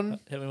another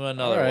one? Hit me with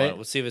another All right. one.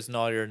 Let's see if it's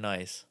naughty or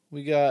nice.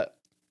 We got.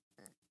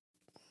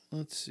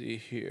 Let's see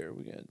here.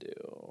 We're gonna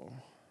do.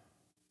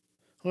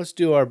 Let's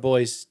do our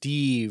boy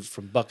Steve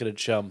from Bucket of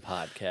Chum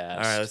podcast.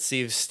 All right, let's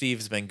see if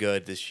Steve's been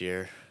good this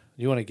year.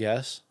 You want to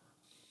guess?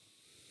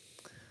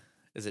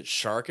 Is it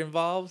shark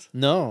involved?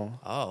 No.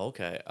 Oh,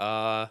 okay.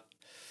 I'm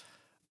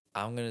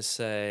gonna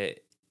say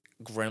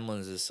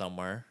Gremlins is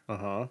somewhere. Uh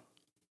huh.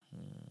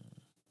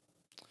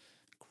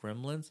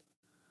 Gremlins?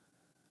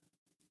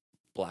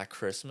 Black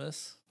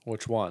Christmas?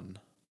 Which one?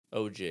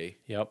 OG.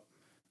 Yep.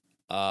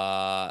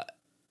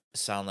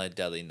 Sound Like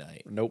Deadly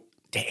Night. Nope.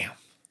 Damn.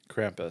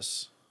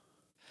 Krampus.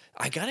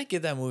 I gotta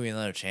give that movie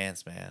another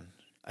chance, man.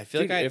 I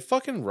feel Dude, like it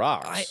fucking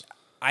rocks.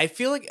 I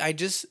feel like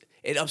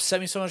it upset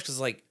me so much because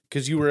like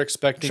Because you were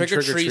expecting Trick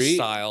or Treat treat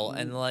style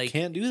and like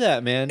can't do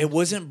that, man. it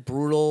wasn't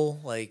brutal.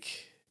 Like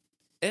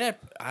it had,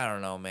 I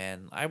don't know,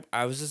 man.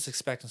 I was just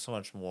expecting so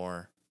much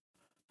more.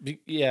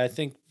 Yeah, I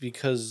think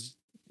because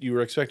you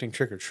were expecting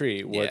Trick or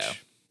Treat, which Yeah.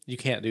 you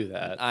can't do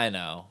that. I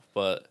know,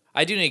 but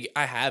I do need.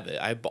 I have it.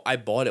 I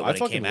bought it when I it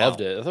fucking came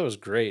loved out. it. I thought it was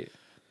great.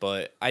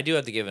 But I do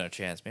have to give it a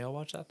chance. Maybe I'll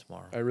watch that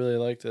tomorrow. I really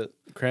liked it.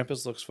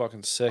 Krampus looks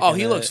fucking sick. Oh, in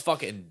he it. looks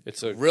fucking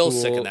It's a real cool,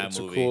 sick in that it's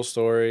movie. a cool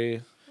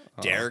story.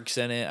 Derek's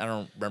in it. I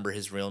don't remember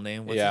his real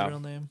name. What's Yeah. his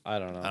real name? I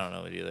don't know. I don't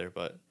know it either,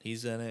 but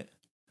he's in it.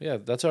 Yeah,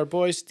 that's our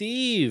boy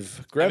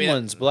Steve. I mean,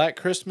 Gremlins, Black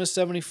Christmas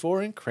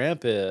 '74, and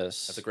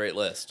Krampus. That's a great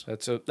list.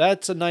 That's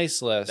a nice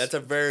list. That's a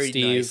very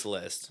Steve. nice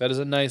list. That is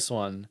a nice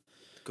one.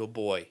 Good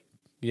boy.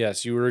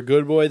 Yes, you were a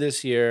good boy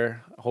this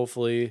year.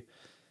 Hopefully,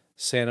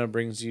 Santa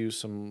brings you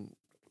some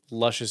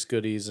luscious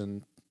goodies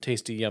and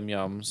tasty yum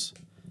yums.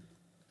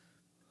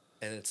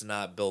 And it's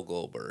not Bill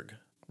Goldberg.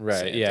 Right?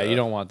 Santa. Yeah, you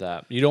don't want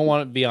that. You don't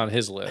want to be on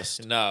his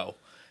list. No.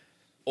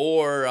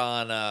 Or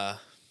on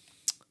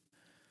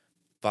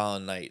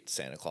Violent Night,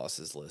 Santa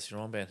Claus's list. You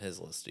don't want to be on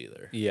his list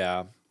either.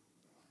 Yeah,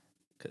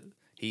 'Cause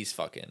he's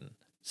fucking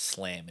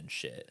slamming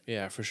shit.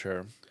 yeah, for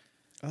sure.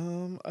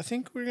 I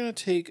think we're gonna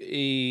take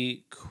a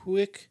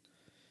quick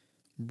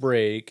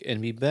break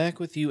and be back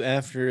with you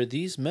after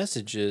these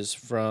messages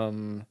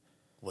from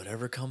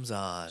Whatever comes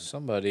on.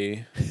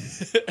 somebody.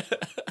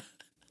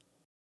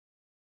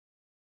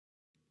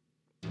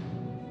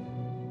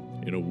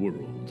 In a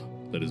world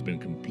that has been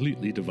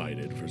completely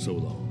divided for so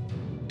long,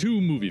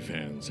 two movie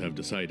fans have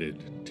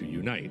decided to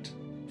unite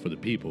for the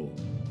people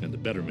and the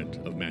betterment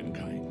of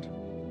mankind.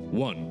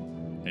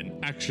 One, an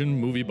action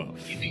movie buff.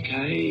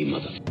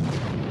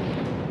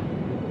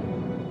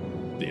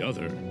 The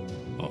other,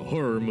 a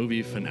horror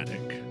movie fanatic.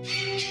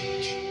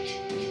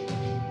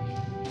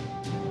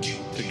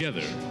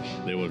 Together,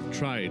 they will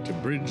try to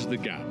bridge the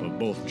gap of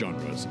both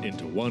genres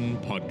into one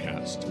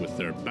podcast with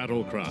their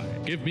battle cry,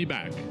 Give Me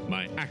Back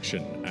My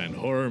Action and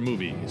Horror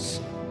Movies.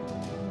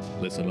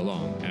 Listen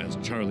along as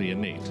Charlie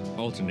and Nate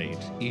alternate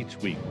each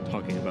week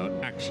talking about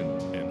action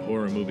and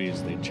horror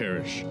movies they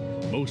cherish,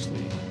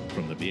 mostly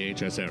from the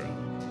VHS era.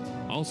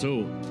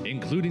 Also,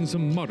 including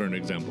some modern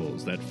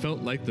examples that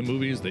felt like the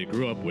movies they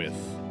grew up with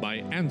by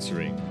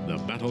answering the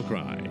battle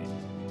cry,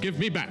 Give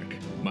Me Back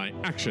My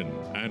Action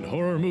and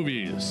Horror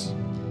Movies.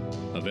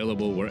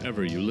 Available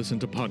wherever you listen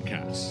to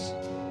podcasts.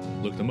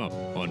 Look them up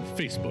on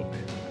Facebook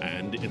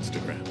and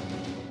Instagram.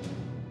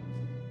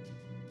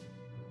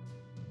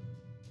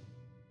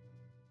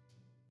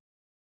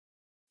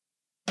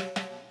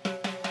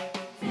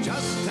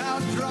 Just how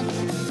drunk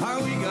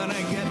are we gonna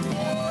get?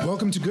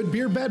 Welcome to Good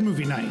Beer, Bad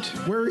Movie Night,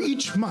 where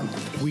each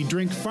month we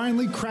drink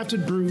finely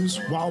crafted brews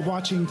while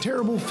watching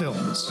terrible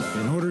films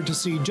in order to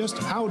see just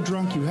how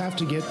drunk you have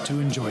to get to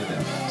enjoy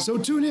them. So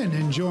tune in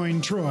and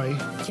join Troy,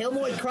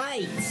 Kilroy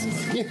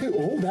Kreitz.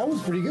 oh, that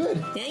was pretty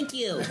good, Thank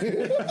you.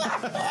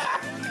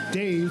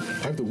 Dave,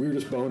 I have the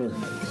weirdest boner.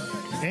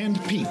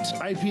 and Pete.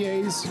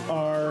 IPAs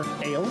are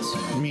ales,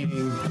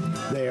 meaning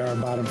they are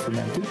bottom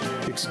fermented.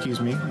 Excuse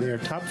me, they are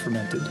top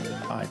fermented.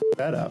 I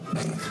that up.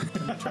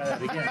 Try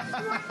that again.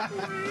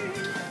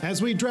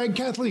 As we drag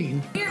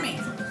Kathleen, Hear me.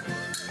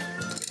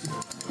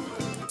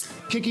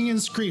 kicking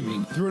and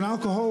screaming through an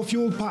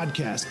alcohol-fueled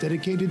podcast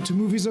dedicated to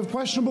movies of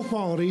questionable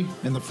quality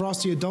and the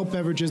frosty adult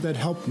beverages that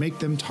help make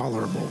them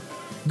tolerable.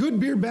 Good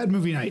Beer, Bad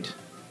Movie Night.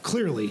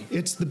 clearly,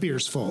 it's the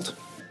beer's fault.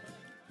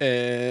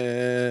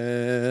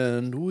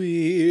 And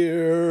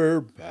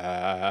we're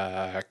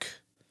back.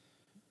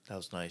 That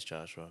was nice,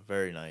 Joshua.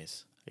 Very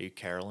nice. Are you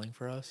caroling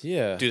for us?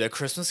 Yeah. Dude, that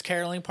Christmas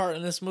caroling part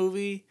in this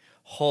movie,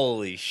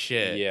 holy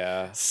shit.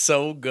 Yeah.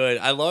 So good.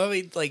 I love how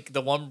he, like,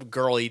 the one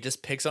girl, he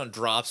just picks up and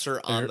drops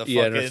her on the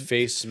And her fucking...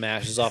 face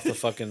smashes off the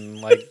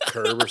fucking, like,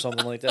 curb or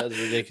something like that. It's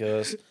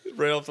ridiculous.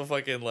 right off the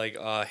fucking, like,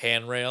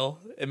 handrail.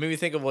 It made me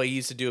think of what he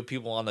used to do with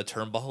people on the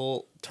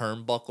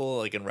turnbuckle,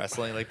 like, in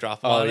wrestling, like,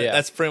 drop on it. yeah.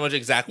 That's pretty much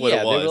exactly what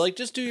Yeah, it was. they were like,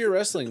 just do your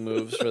wrestling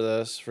moves for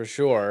this, for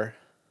sure.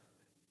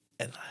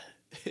 And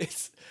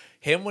it's...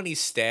 Him when he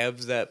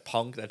stabs that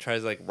punk that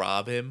tries to, like,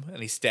 rob him,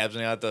 and he stabs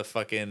him out the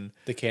fucking...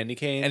 The candy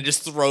cane? And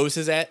just throws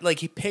his... Like,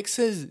 he picks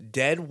his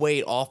dead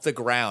weight off the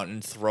ground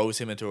and throws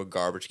him into a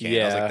garbage can. I was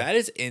Yeah. like, that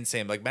is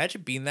insane. Like,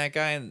 imagine being that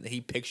guy and he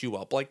picks you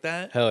up like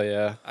that. Hell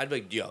yeah. I'd be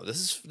like, yo,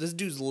 this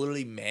dude's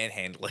literally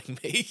manhandling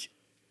me.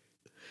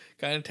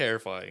 Kind of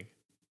terrifying.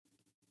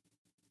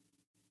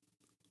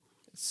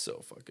 It's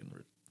so fucking...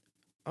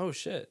 Oh,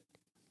 shit.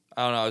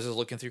 I don't know. I was just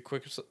looking through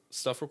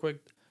stuff real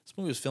quick. This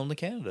movie was filmed in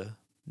Canada.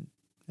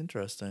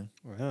 Interesting.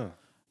 Wow.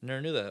 Never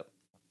knew that.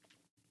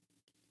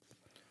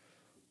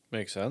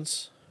 Makes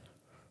sense.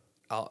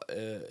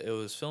 It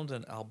was filmed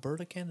in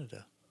Alberta,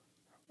 Canada.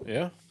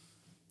 Yeah,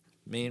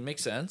 I mean, it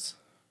makes sense.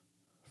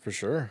 for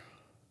sure.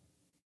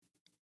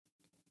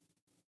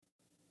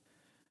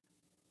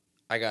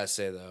 I gotta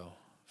say though,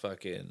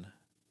 fucking,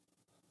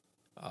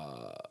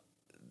 I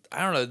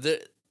don't know.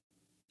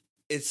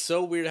 It's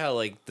so weird how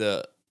like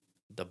the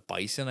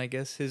bison, I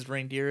guess his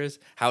reindeer is,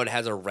 how it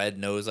has a red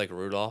nose like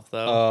Rudolph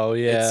though. Oh,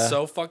 yeah. It's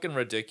so fucking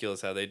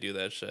ridiculous how they do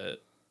that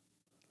shit.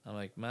 I'm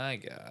like, my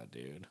God,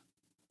 dude.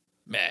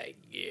 My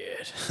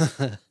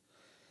God.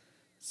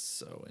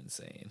 So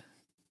insane.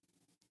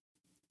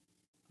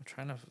 I'm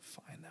trying to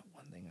find that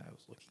one thing I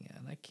was looking at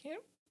and I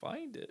can't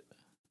find it.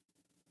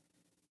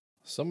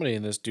 Somebody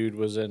in this dude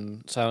was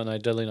in Silent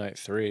Night, Deadly Night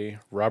 3.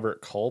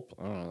 Robert Culp.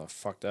 I don't know what the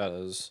fuck that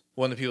is.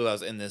 One of the people that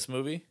was in this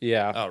movie?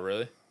 Yeah. Oh,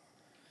 really?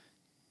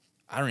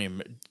 I don't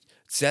even.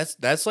 See,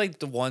 that's like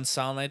the one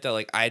Silent Night that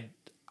like I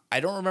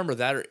don't remember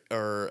that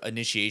or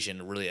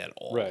Initiation really at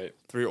all. Right.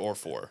 3 or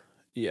 4.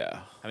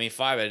 Yeah. I mean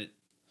 5.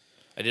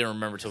 I didn't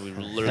remember until we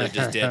literally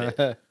just did it.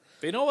 But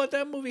you know what?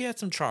 That movie had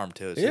some charm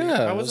to it. So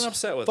Yeah. I it wasn't was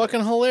upset with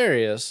fucking it.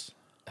 hilarious.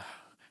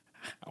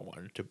 I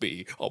wanted to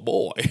be a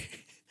boy.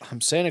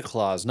 I'm Santa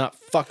Claus, not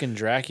fucking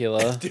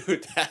Dracula.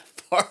 Dude, that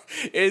part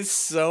is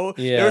so.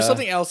 Yeah. There was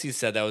something else he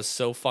said that was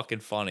so fucking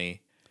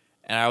funny.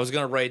 And I was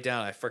going to write it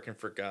down. I freaking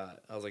forgot.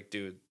 I was like,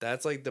 dude,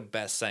 that's like the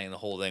best saying in the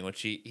whole thing. When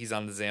he's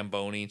on the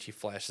Zamboni and she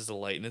flashes the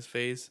light in his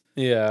face.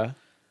 Yeah.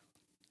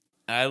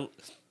 And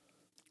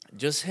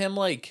just him,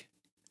 like,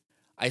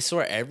 I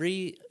swear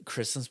every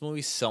Christmas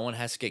movie, someone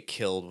has to get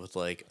killed with,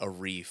 like, a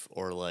wreath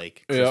or,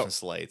 like, Yep.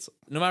 Christmas lights.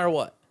 No matter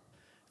what.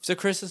 If it's a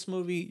Christmas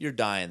movie, you're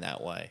dying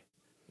that way.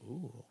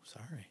 Ooh,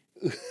 sorry.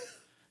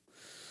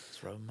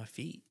 It's rubbing my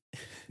feet.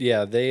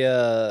 Yeah, they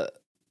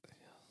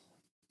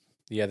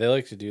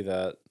like to do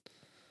that.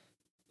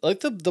 Like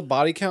the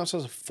body count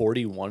says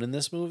 41 in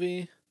this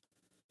movie.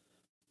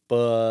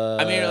 But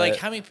I mean, like,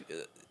 how many...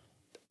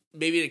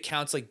 Maybe it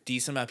counts, like,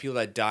 decent amount of people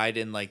that died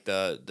in, like,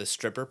 the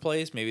stripper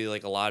place. Maybe,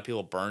 like, a lot of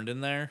people burned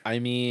in there. I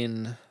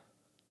mean,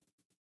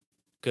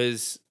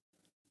 Because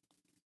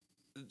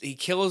he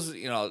kills,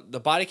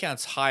 the body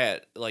count's high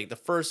at, like, the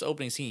first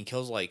opening scene, he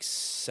kills, like,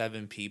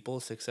 7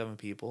 people.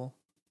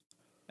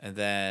 And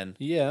then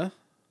yeah.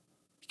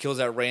 he kills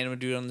that random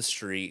dude on the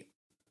street.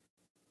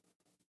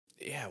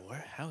 Yeah,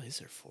 how is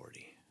there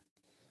 40?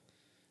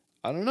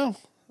 I don't know.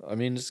 I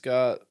mean, it's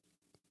got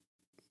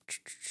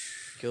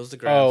Kills the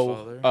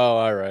grandfather. Oh,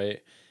 all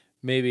right.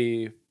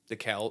 Maybe The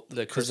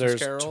because Christmas there's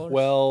Carol.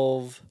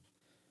 12.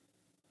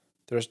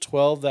 There's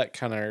 12 that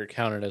kind of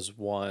counted as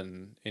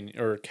one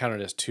or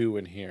counted as 2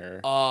 in here.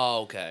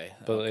 Oh, okay.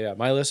 But yeah,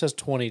 my list has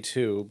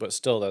 22, but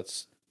still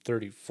that's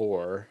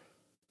 34.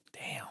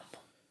 Damn.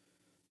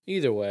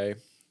 Either way,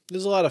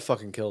 there's a lot of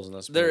fucking kills in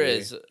this movie. There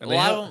is. And A they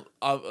lot have-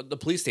 of them, the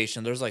police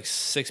station, there's like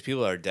 6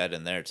 people that are dead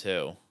in there,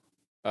 too.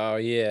 Oh,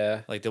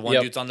 yeah. Like the one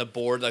Yep. dude's on the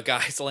board, the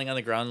guy's laying on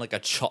the ground like a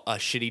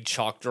shitty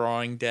chalk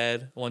drawing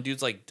dead. One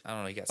dude's like, I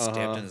don't know, he got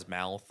stabbed in his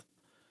mouth.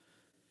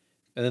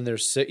 And then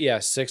there's 6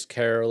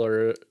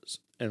 carolers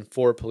and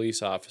 4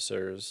 police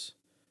officers.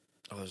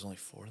 Oh, there's only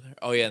 4 there?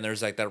 Oh, yeah, and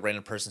there's like that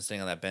random person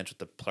sitting on that bench with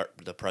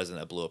the president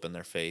that blew up in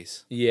their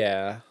face.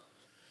 Yeah.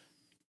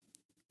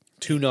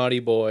 2 naughty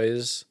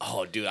boys.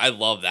 Oh, dude, I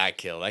love that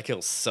kill. That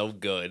kill's so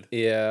good.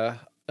 Yeah.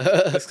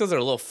 That's because they're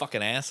little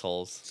fucking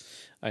assholes.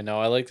 I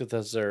know. I like that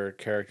that's their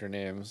character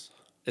names.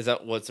 Is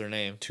that what's their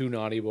name? 2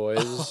 naughty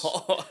boys.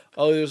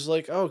 Oh, it was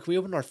like, oh, can we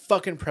open our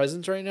fucking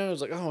presents right now? It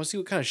was like, oh, let's see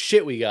what kind of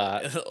shit we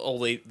got.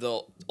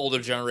 The older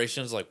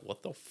generation is like,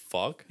 what the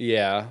fuck?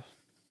 Yeah.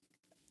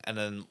 And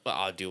then,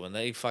 oh, dude, when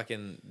they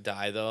fucking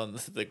die, though, and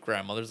the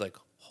grandmother's like,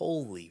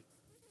 holy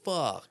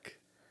fuck.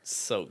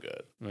 So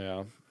good.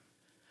 Yeah.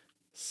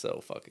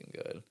 So fucking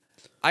good.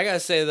 I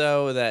gotta say,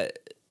 though, that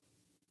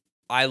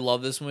I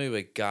love this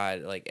movie, but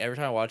God, like, every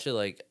time I watch it,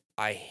 like,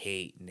 I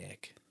hate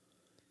Nick.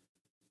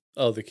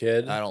 Oh, the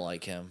kid? I don't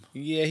like him.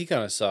 Yeah, he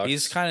kind of sucks.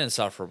 He's kind of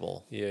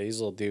insufferable. Yeah, he's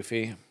a little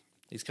doofy.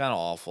 He's kind of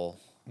awful.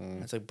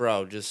 It's like,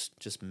 bro,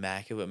 just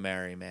mack it with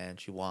Mary, man.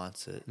 She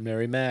wants it.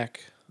 Mary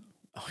Mac.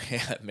 Oh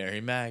yeah, Mary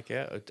Mac.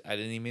 Yeah, I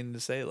didn't even mean to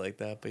say it like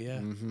that, but yeah.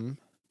 Mm-hmm.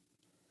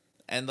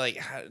 And like,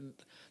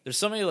 there's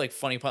so many like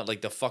funny puns.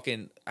 Like the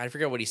fucking, I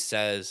forget what he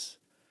says.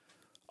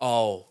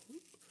 Oh,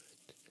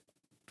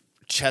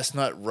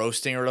 chestnut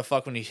roasting or the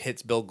fuck when he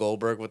hits Bill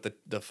Goldberg with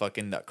the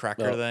fucking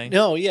nutcracker thing.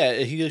 No, yeah,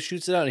 he just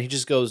shoots it out and he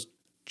just goes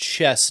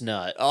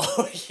chestnut.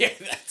 Oh yeah,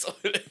 that's what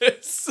it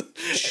is.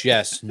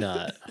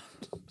 Chestnut.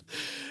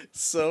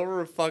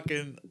 So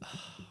fucking.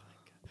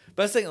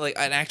 But I was thinking like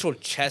an actual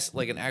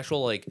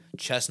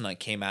chestnut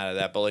came out of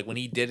that. But like when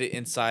he did it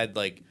inside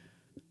like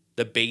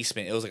the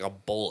basement, it was like a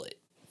bullet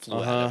flew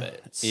out of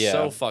it. It's Yeah.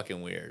 so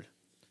fucking weird.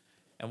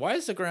 And why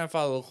does the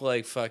grandfather look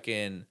like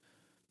fucking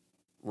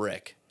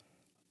Rick?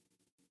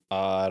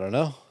 I don't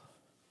know.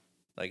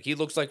 Like he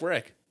looks like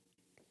Rick.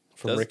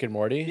 From Does- Rick and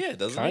Morty? Yeah,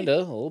 doesn't he? Kinda, a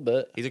little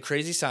bit. He's a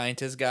crazy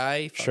scientist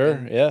guy. Sure,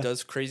 fucking yeah.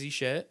 Does crazy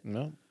shit.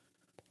 No.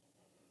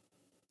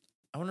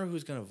 I wonder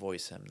who's gonna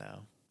voice him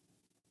now.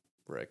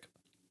 Rick.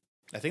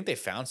 I think they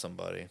found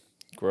somebody.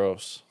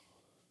 Gross.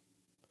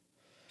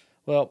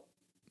 Well,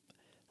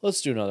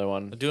 let's do another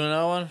one. Do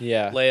another one?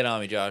 Yeah. Lay it on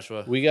me,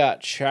 Joshua. We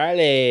got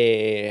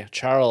Charles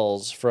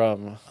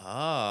from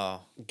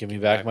Oh. Give Me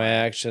Back My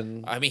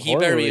Action. I mean, he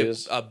horror better be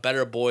movies. a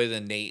better boy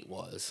than Nate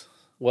was.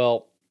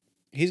 Well,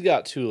 he's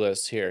got two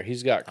lists here.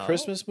 He's got Oh.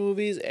 Christmas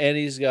movies and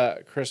he's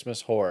got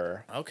Christmas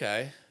horror.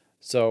 Okay.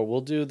 So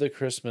we'll do the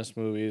Christmas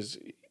movies.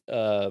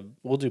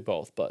 We'll do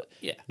both, but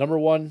Yeah. number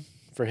one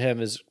for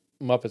him is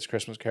Muppets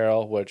Christmas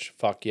Carol, which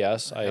fuck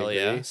yes, I Hell agree.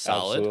 yeah.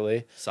 Solid.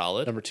 Absolutely.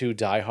 Solid. Number two,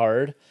 Die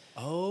Hard.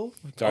 Oh.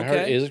 Die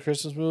Hard is a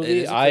Christmas movie.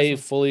 is a I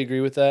Christmas- fully agree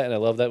with that, and I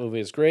love that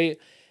movie. It's great.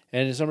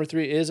 And his number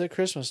three is A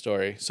Christmas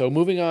Story. So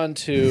moving on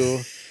to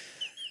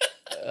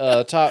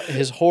top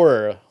his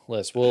horror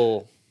list.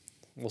 We'll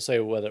say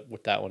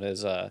what that one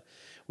is.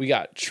 We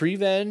got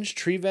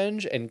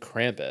Treevenge, and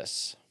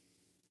Krampus.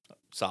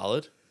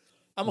 Solid.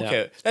 I'm Now,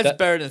 okay. That's that-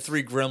 better than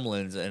 3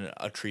 Gremlins and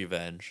a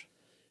Treevenge.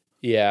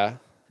 Yeah,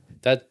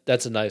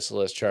 that's a nice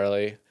list,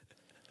 Charlie.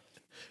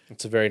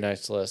 It's a very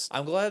nice list.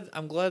 I'm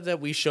glad that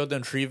we showed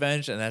them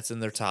Treevenge and that's in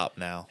their top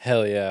now.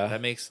 Hell yeah.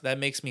 That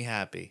makes me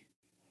happy.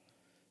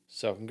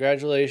 So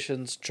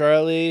congratulations,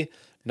 Charlie.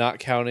 Not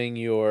counting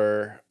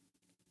your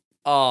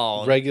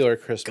Oh. regular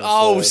Christmas.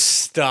 Oh, list.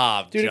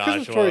 stop, Dude, A Joshua.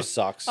 Christmas Story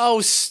sucks.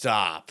 Oh,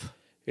 stop.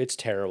 It's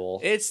terrible.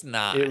 It's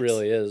not. It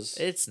really is.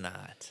 It's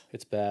not.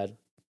 It's bad.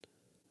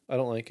 I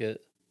don't like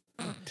it.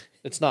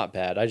 It's not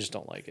bad. I just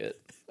don't like it.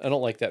 I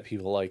don't like that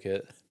people like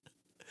it.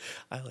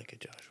 I like it,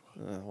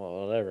 Joshua.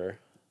 Well, whatever.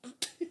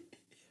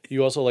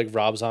 You also like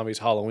Rob Zombie's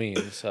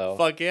Halloween, so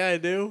Fuck yeah, I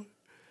do.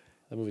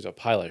 that movie's a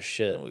pile of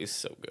shit. That movie's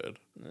so good.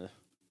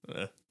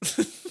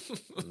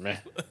 Meh.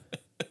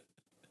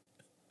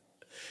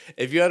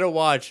 If you had to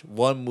watch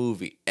one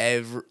movie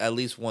at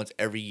least once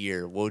every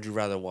year, what would you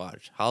rather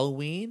watch?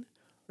 Halloween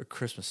or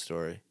Christmas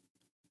Story?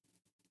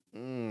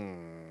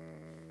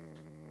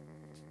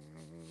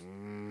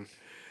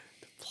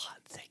 The plot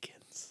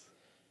thickens.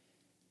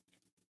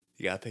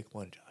 You gotta pick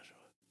one, Joshua.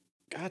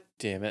 God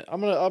damn it!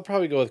 I'll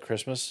probably go with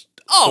Christmas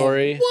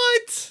Story.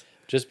 What?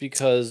 Just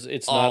because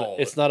it's Oh.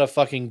 not a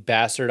fucking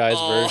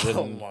bastardized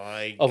version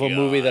my of a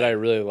movie that God. I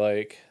really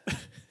like.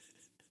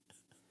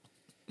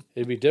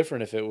 It'd be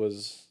different if it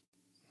was,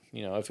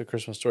 if A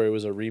Christmas Story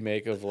was a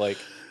remake of like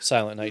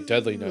Silent Night,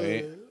 Deadly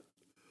Night.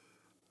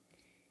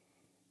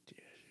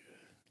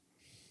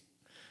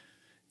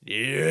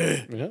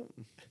 Yeah. Yeah,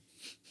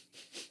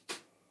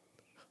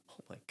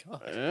 Oh my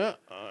god.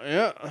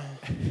 yeah.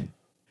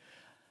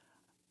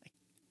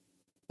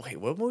 Wait,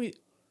 what movie?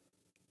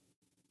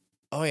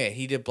 Oh yeah,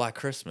 he did Black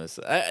Christmas.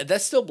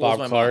 That still blows Bob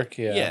my Clark,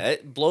 mind. yeah.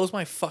 It blows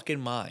my fucking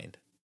mind.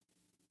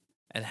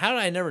 And how did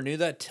I never knew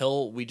that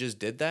till we just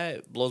did that?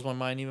 It blows my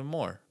mind even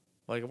more.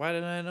 Like, why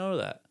didn't I know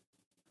that?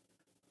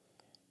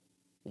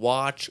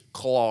 Watch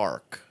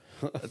Clark.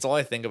 That's all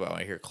I think about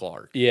when I hear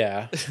Clark.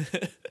 Yeah.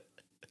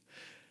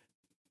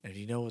 And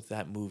you know what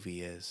that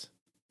movie is?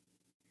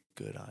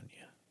 Good on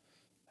you.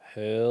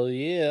 Hell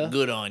yeah.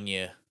 Good on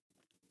you.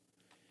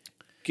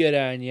 Good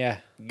on ya.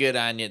 Good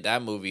on you.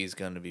 That movie is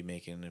going to be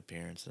making an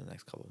appearance in the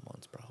next couple of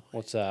months, probably.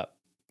 What's that?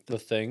 The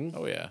Thing?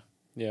 Oh yeah.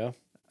 Yeah.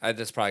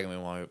 That's probably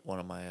gonna be one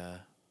of my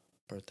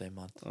birthday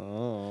month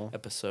Oh.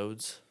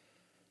 episodes.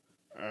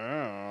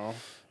 Oh.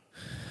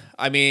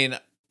 I mean,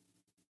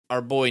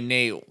 our boy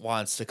Nate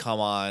wants to come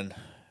on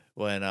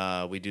when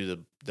we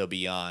do the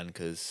Beyond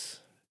because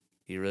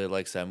he really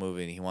likes that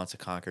movie and he wants to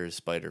conquer his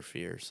spider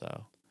fear.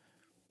 So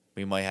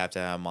we might have to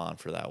have him on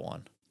for that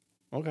one.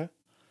 Okay.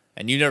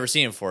 And you've never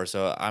seen it before,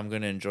 so I'm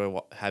gonna enjoy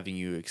having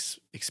you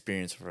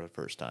experience it for the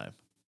first time.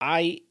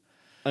 I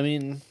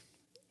mean,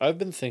 I've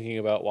been thinking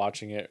about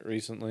watching it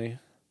recently,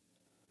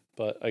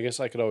 but I guess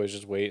I could always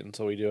just wait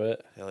until we do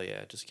it. Hell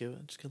yeah, just give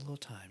it a little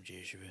time,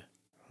 Joshua.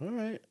 All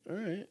right.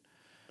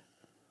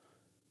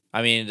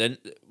 I mean, then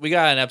we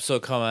got an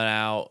episode coming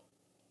out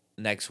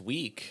next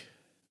week.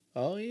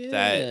 Oh yeah.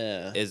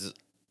 That is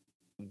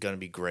gonna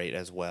be great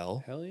as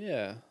well. Hell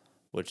yeah.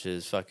 Which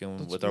is fucking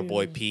Let's with our be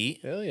boy on- Pete.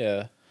 Hell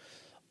yeah.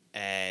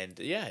 And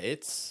yeah,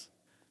 it's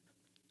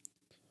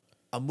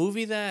a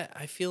movie that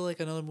I feel like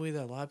another movie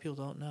that a lot of people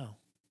don't know.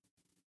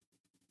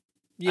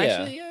 Yeah.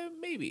 Actually, yeah,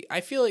 maybe.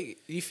 I feel like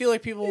you feel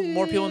like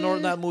more people know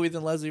that movie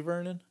than Leslie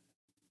Vernon.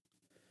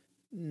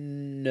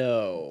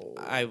 No.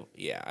 I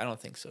don't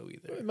think so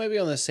either. It might be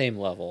on the same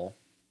level.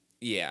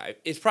 Yeah,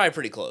 it's probably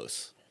pretty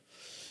close.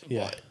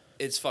 Yeah. But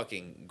it's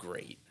fucking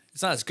great.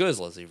 It's not as good as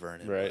Leslie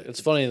Vernon. Right. but It's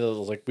funny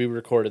though, like we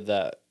recorded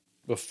that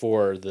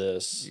before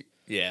this.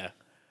 yeah.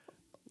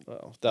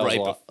 Well, that was Right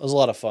a lot. It was a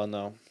lot of fun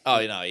though. Oh,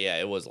 yeah,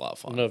 it was a lot of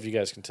I don't fun. know if you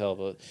guys can tell,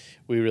 but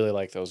we really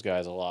like those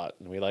guys a lot,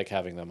 and we like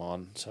having them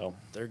on. So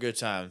They're a good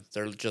time.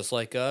 They're just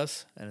like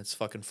us, and it's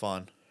fucking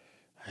fun.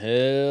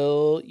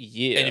 hell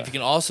yeah! And if you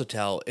can also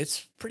tell,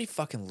 it's pretty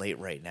fucking late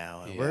right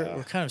now. And Yeah.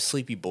 We're kind of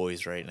sleepy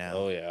boys right now.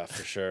 oh yeah,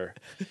 for sure.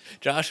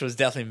 Josh was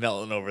definitely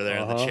melting over there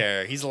in the Uh-huh.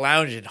 chair. He's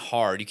lounging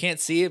hard. You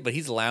can't see it, but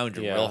he's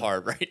lounging Yeah. real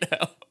hard right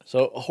now.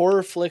 So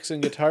Horror Flicks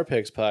and Guitar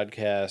Picks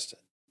podcast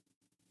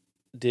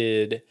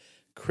did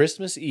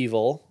Christmas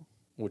Evil,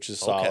 which is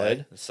solid.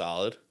 Okay,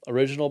 solid.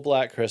 Original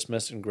Black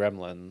Christmas and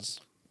Gremlins.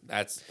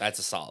 That's a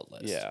solid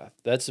list. Yeah,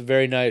 that's a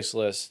very nice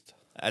list.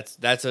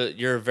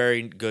 You're a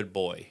very good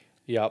boy.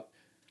 Yep.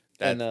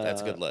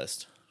 That's a good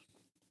list.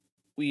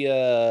 We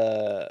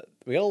got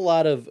a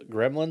lot of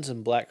Gremlins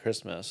and Black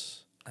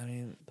Christmas. I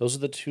mean, Those are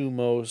the two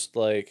most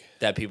like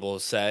that people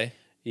say.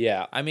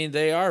 yeah. I mean,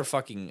 they are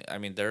fucking. I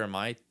mean, they're in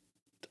my.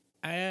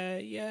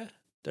 Yeah,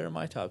 they're in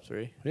my top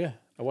 3. Yeah.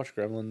 I watched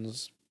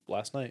Gremlins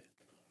last night.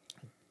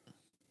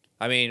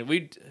 I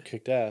mean,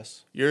 Kicked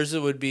ass. yours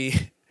would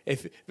be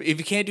if you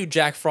can't do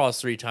Jack Frost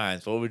 3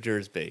 times, what would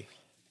yours be?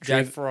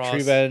 Jack Frost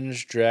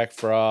Revenge, Jack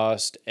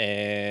Frost,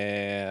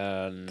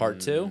 and Part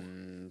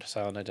 2?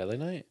 Silent Night, Deadly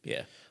Night.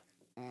 Yeah.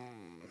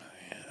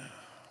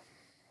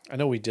 I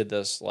know we did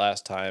this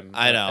last time.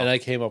 I know. And I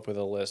came up with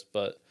a list,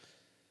 but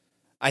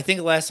I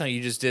think last time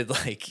you just did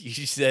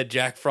you said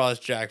Jack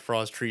Frost,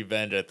 Tree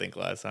Venge. I think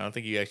last time. I don't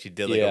think you actually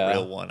did Yeah. a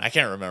real one. I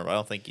can't remember. I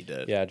don't think you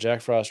did. yeah,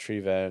 Jack Frost,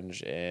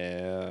 Revenge,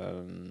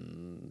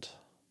 and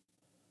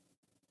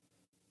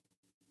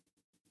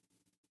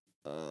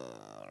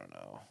I don't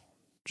know.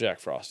 Jack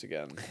Frost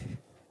again.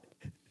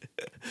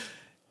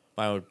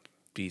 Mine would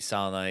be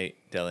Silent Night,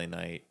 Deadly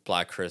Night,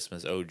 Black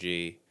Christmas,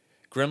 OG,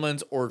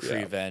 Gremlins, or Tree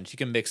Yeah. Venge. You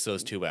can mix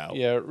those 2 out.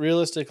 Yeah,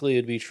 realistically,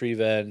 it'd be Tree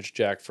Venge,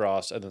 Jack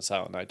Frost, and then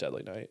Silent Night,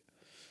 Deadly Night.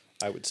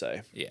 I would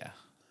say. Yeah.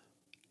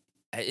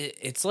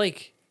 It's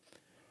like,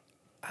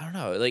 I don't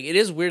know. Like, it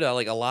is weird that,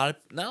 like, not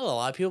a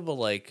lot of people, but,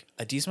 like,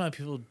 a decent amount of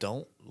people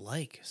don't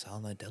like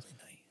Silent Night, Deadly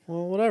Night.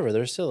 Well, whatever.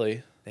 They're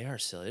silly. They are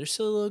silly. They're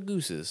silly little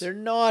gooses. They're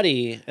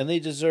naughty, and they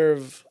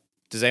deserve.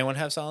 Does anyone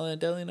have Silent Night,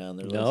 Deadly Night on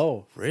their list?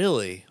 No.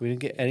 Really? We didn't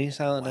get any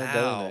Silent Night,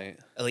 Deadly Wow. Night.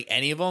 Like,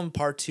 any of them?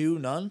 Part 2?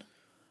 None?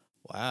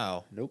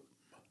 Wow. Nope.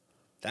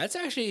 That's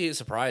actually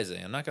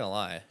surprising. I'm not going to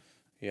lie.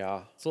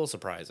 Yeah. It's a little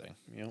surprising.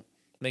 Yep.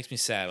 Makes me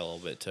sad a little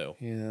bit, too.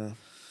 Yeah.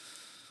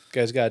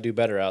 Guys got to do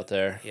better out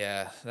there.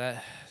 Yeah,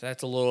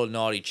 that's a little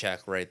naughty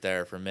check right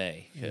there for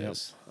me. Yep.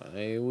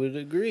 I would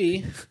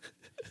agree.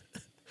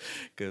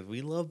 Because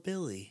we love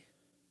Billy.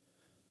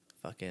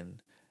 Fucking.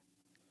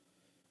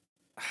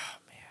 Oh,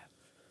 man.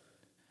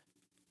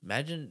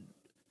 Imagine.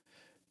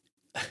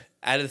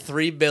 Out of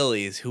 3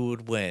 Billies, who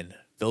would win?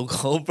 Bill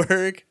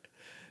Goldberg?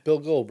 Bill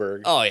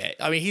Goldberg. Oh, yeah.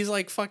 I mean, he's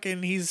like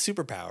fucking. He's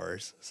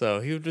superpowers. So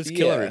he would just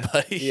kill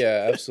everybody.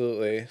 Yeah,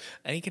 absolutely.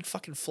 And he can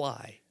fucking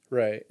fly.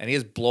 Right. And he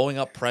is blowing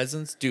up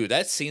presents. Dude,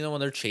 that scene when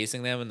they're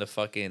chasing them in the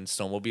fucking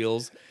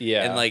snowmobiles.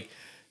 Yeah. And like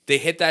they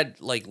hit that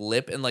like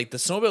lip and like the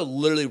snowmobile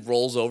literally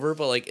rolls over,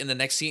 but like in the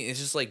next scene it's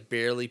just like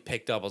barely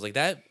picked up. I was like,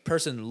 that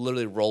person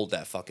literally rolled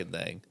that fucking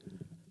thing.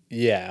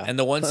 Yeah. And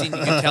the one scene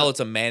you can tell it's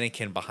a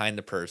mannequin behind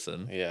the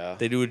person. Yeah.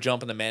 They do a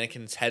jump and the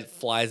mannequin's head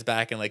flies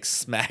back and like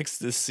smacks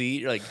the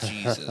seat. You're like,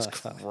 Jesus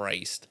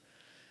Christ.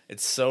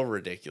 It's so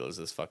ridiculous,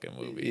 this fucking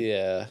movie.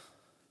 Yeah.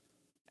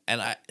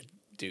 And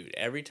dude,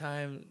 every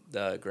time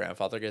the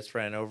grandfather gets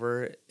ran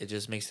over, it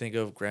just makes me think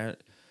of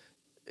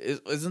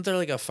isn't there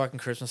like a fucking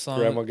Christmas song?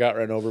 Grandma got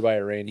run over by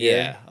a reindeer.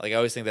 Yeah, like I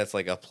always think that's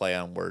like a play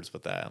on words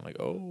with that. I'm like,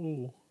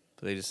 oh,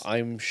 but they just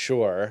I'm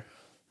sure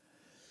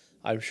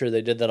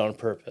they did that on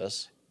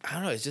purpose. I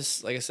don't know. It's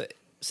just like I said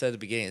at the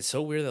beginning. It's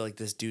so weird that like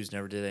this dude's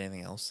never did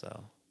anything else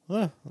though.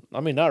 Well, I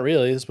mean, not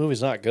really. This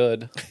movie's not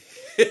good.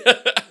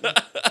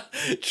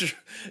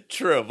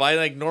 True. By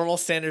like normal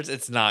standards,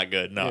 it's not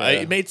good. No, Yeah.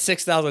 it made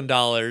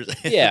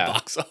 $6,000 in Yeah. the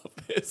box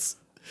office.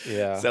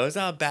 Yeah. So it's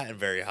not batting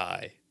very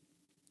high.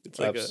 It's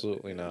like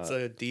Absolutely not. It's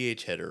a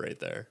DH hitter right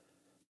there.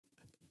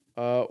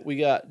 We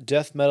got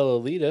Death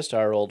Metal Elitist,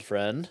 our old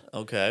friend.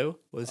 Okay,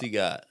 what's he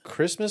got?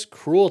 Christmas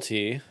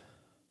Cruelty.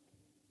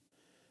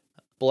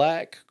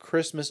 Black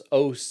Christmas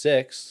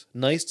 06.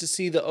 Nice to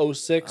see the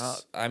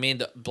 06. I mean,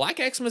 the Black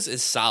Xmas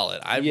is solid.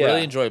 I Yeah.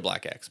 really enjoy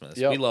Black Xmas.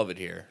 Yep. We love it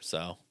here.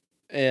 So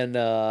And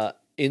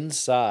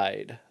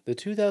Inside, the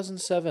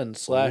 2007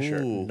 slasher,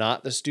 Ooh.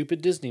 not the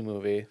stupid Disney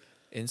movie.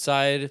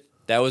 Inside,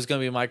 That was gonna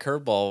be my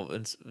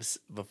curveball,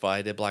 if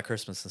I did Black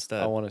Christmas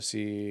instead. I want to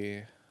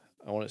see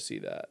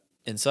that.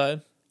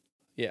 Inside,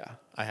 Yeah.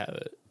 I have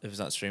it. If it's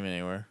not streaming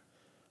anywhere,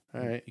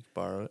 All right. you can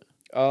borrow it.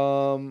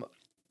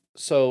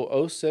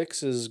 So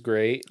 06 is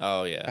great.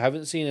 Oh I yeah,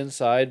 haven't seen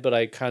Inside, but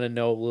I kind of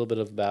know a little bit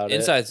about it.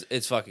 Inside's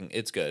it's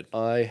good.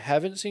 I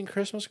haven't seen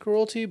Christmas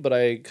Cruelty, but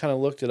I kind of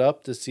looked it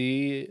up to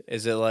see.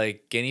 Is it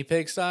like guinea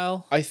pig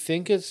style? I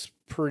think it's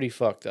pretty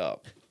fucked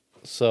up.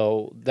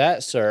 So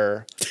that,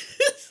 sir,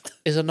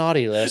 is a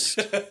naughty list.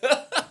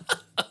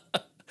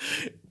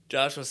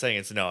 Josh was saying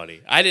it's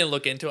naughty. I didn't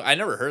look into it. I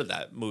never heard of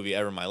that movie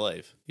ever in my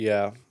life.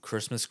 Yeah.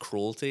 Christmas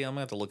Cruelty. I'm gonna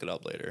have to look it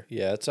up later.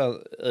 Yeah, it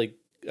sounds like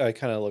I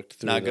kind of looked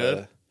through. Not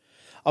good?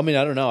 I mean,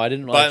 I don't know. I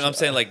didn't. But I'm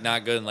saying like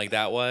not good in like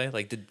that way,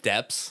 like the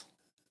depths.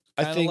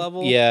 I kinda think.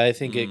 level? Yeah, I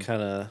think it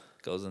kind of.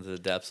 Goes into the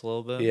depths a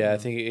little bit. Yeah, I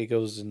think it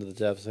goes into the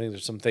depths. I think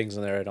there's some things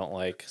in there I don't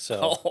like.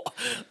 So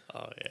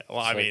Oh yeah. Well,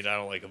 I mean, I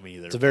don't like them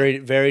either. it's a very,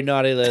 very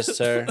naughty list,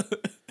 sir.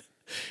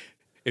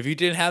 If you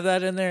didn't have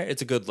that in there,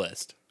 it's a good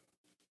list.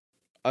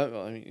 I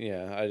mean,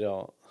 yeah, I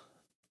don't.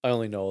 I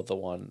only know the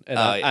one, and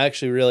Oh, I'm yeah.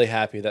 actually really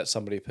happy that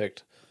somebody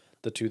picked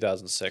the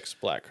 2006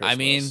 Black Christmas. I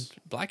mean,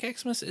 Black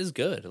Xmas is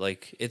good.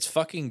 Like, it's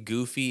fucking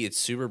goofy. It's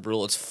super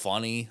brutal. It's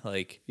funny.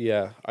 Like,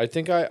 yeah, I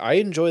think I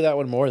enjoy that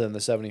one more than the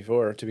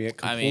 74. To be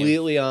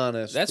completely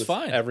honest, that's with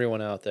fine.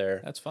 Everyone out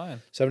there, that's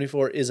fine.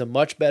 74 is a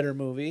much better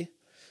movie.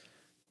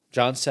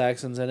 John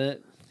Saxon's in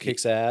it,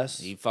 kicks ass.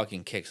 He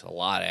fucking kicks a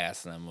lot of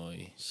ass in that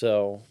movie.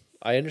 So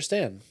I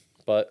understand,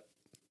 but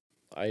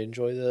I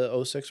enjoy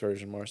the 06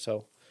 version more.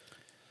 So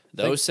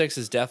The 06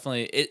 is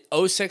definitely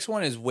 06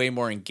 one is way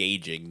more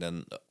engaging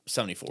than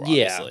 74.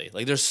 Yeah. Obviously,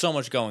 like there's so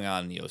much going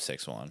on in the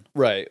 06 one.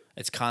 right,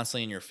 It's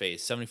constantly in your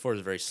face. 74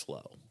 is very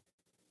slow,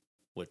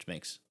 which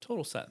makes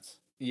total sense.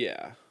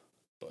 yeah.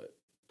 But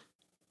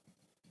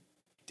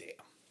damn,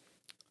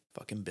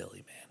 fucking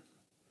Billy,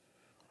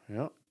 man,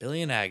 Yeah.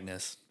 Billy and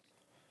Agnes.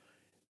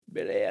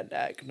 Billy and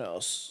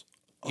Agnes.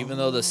 Even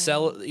though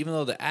even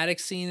though the attic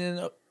scene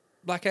in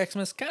Black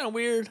Xmas kind of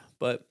weird,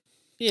 but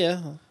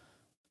Yeah.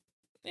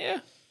 yeah.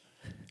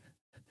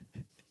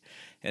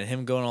 And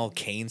him going all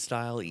Kane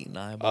style, eating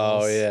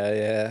eyeballs. Oh yeah,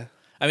 yeah.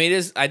 I mean, it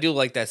is. I do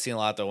like that scene a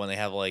lot though when they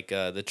have like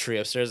the tree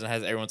upstairs and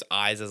has everyone's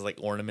eyes as like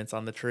ornaments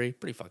on the tree.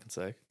 Pretty fucking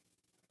sick.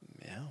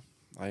 Yeah,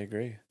 I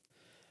agree.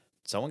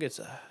 Someone gets.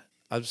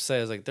 I was say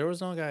I was like, there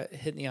was no guy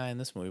hit in the eye in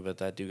this movie, but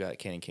that dude got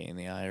Candy Cane in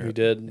the eye. He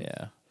did?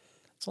 Yeah,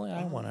 it's only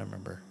eye one I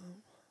remember.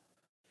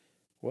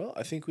 Well,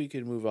 I think we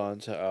could move on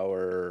to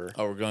our.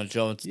 Oh, we're going to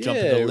jump into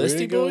the we're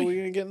listy gonna boy. We're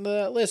gonna get into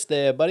that list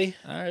there, buddy.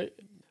 All right,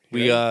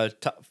 we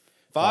top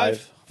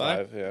five.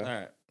 Five, yeah. All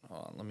right,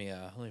 hold on. Let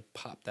me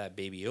pop that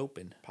baby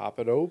open. Pop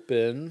it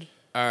open.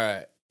 All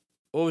right,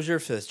 what was your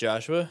fifth,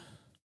 Joshua?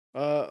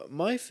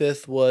 My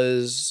fifth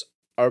was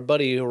our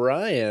buddy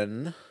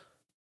Ryan,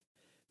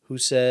 who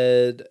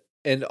said,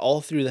 "And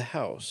all through the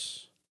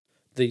house,"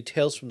 the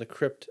Tales from the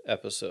Crypt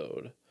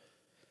episode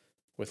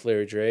with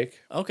Larry Drake.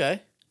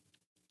 Okay.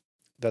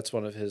 That's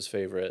one of his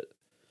favorite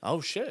Oh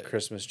shit.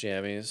 Christmas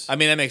jammies. I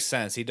mean, that makes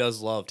sense. He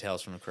does love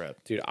Tales from the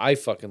Crypt. Dude, I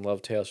fucking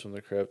love Tales from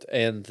the Crypt,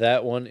 and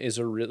that one is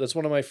that's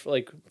one of my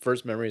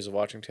first memories of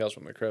watching Tales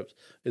from the Crypt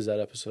is that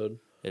episode.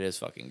 It is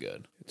fucking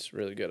good. It's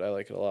really good. I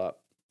like it a lot.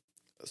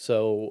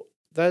 So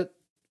that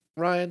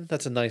Ryan,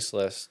 that's a nice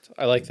list.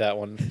 I like that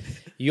one.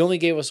 You only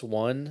gave us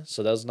one,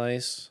 so that was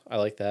nice. I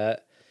like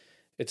that.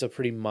 It's a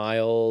pretty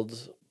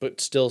mild but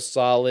still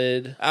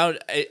solid. I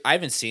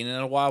haven't seen it in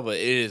a while, but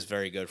it is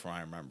very good from what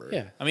I remember.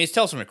 Yeah. I mean, it's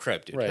Tales from the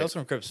Crypt, dude. Right. Tales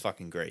from the Crypt is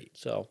fucking great.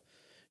 So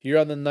you're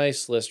on the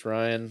nice list,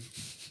 Ryan.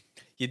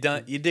 You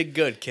did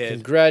good, kid.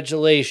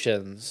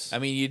 Congratulations. I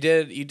mean, you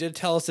did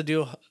tell us to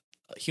do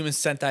Human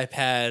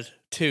Centipede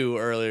 2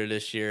 earlier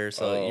this year,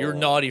 so you're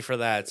naughty for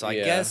that. So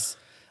yeah.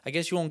 I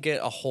guess you won't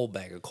get a whole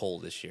bag of coal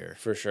this year.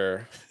 For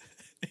sure.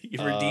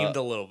 You redeemed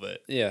a little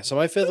bit. Yeah, so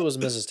my fifth was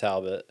Mrs.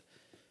 Talbot.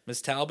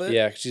 Miss Talbot?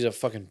 Yeah, 'cause she's a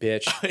fucking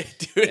bitch.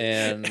 Dude,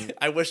 And-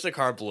 I wish the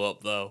car blew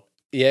up, though.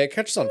 Yeah, it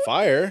catches on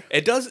fire.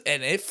 It does,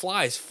 and it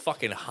flies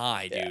fucking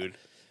high, dude.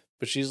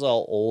 But she's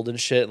all old and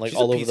shit, and like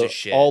She's a piece of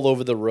shit. all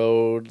over the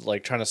road,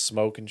 like trying to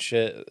smoke and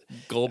shit.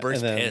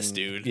 Goldberg's And then, pissed,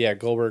 dude. Yeah,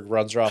 Goldberg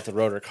runs her off the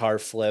road. Her car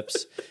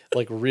flips,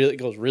 like really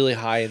goes really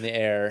high in the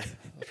air.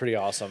 Pretty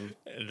awesome.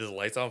 It just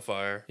lights on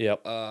fire.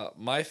 Yep,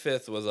 My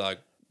fifth was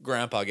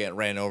Grandpa getting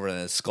ran over and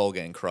his skull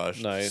getting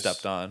crushed. Nice.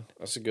 Stepped on.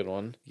 that's a good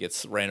one. He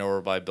gets ran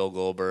over by Bill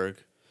Goldberg.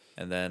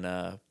 And then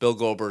Bill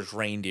Goldberg's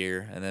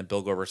reindeer. And then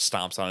Bill Goldberg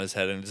stomps on his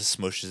head and just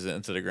smushes it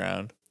into the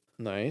ground.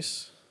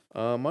 Nice.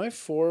 My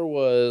 4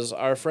 was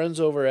our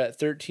friends over at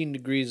 13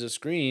 Degrees of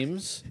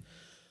Screams.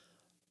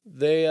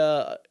 They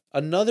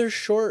another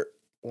short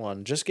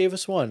one. Just gave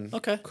us one.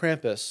 Okay.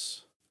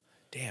 Krampus.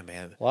 Damn,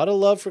 man. A lot of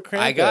love for Krampus.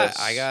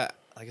 I got,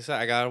 like I said,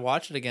 I got to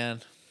watch it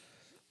again.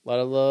 A lot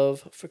of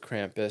love for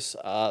Krampus.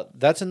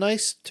 That's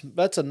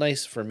a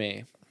nice for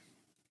me.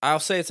 I'll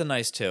say it's a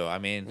nice too. I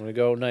I'm mean, gonna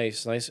go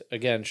nice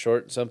again.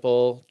 Short, and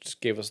simple. Just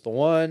gave us the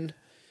one.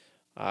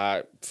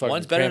 Fucking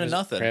One's better than Krampus-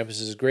 nothing.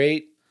 Krampus is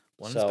great.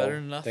 One's So, better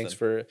than nothing.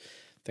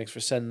 Thanks for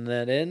sending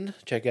that in.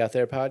 Check out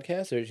their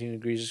podcast, 13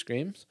 Degrees of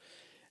Screams.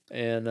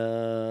 And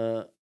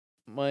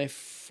my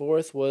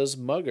fourth was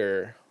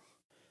Mugger.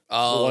 The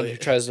one who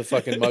tries to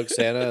fucking mug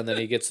Santa, and then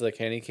he gets the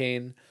candy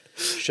cane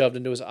shoved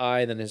into his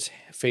eye, and then his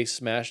face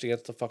smashed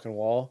against the fucking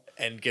wall.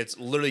 And gets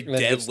literally And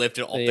then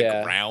deadlifted off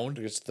the ground.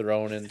 Gets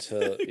thrown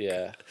into,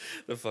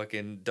 the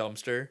fucking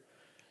dumpster.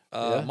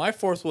 Yeah. My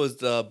fourth was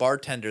the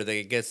bartender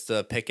that gets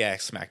the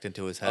pickaxe smacked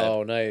into his head.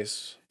 Oh,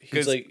 nice. He's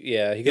 'Cause like, he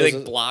He goes,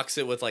 like blocks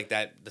it with like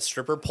the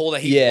stripper pole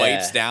that he Yeah.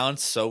 wipes down.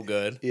 So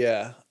good.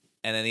 yeah.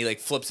 And then he like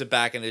flips it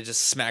back and it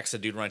just smacks the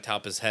dude right on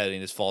top of his head and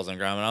he just falls on the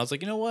ground. And I was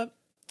like, you know what?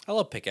 I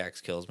love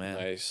pickaxe kills, man.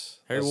 Nice.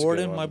 Harry That's a good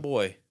Warden, one. my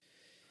boy.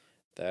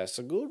 That's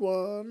a good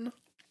one.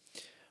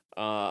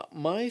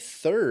 My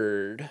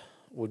third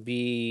would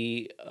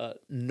be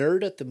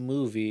Nerd at the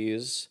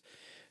Movies.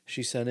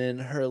 She sent in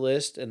her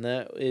list, and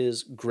that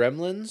is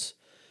Gremlins,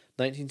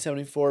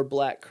 1974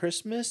 Black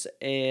Christmas,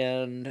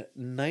 and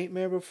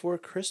Nightmare Before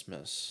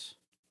Christmas,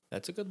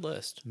 That's a good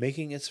list.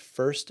 making its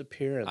first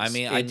appearance. I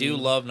mean, I do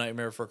love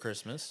Nightmare Before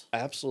Christmas.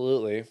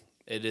 Absolutely.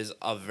 It is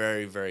a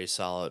very, very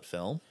solid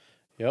film.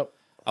 Yep.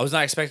 I was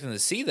not expecting to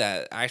see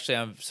that. Actually,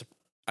 I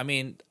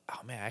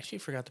actually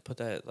forgot to put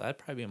that. That'd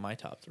probably be in my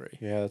top 3.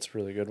 Yeah, that's a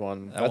really good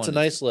one. That That's a one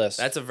nice list.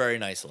 That's a very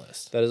nice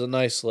list. That is a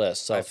nice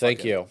list. So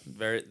thank you.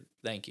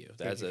 Thank you.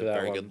 That's you a for that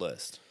very one. good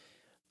list.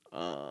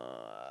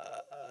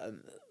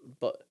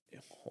 But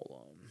hold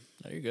on.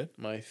 No, you're good.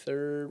 My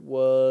third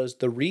was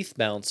the Wreath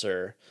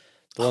Bouncer,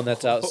 the one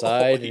that's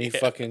outside, and he yeah.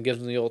 fucking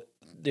gives him the old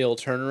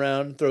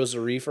turnaround, throws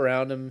a wreath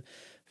around him,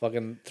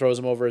 fucking throws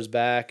him over his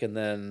back, and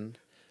then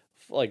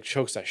like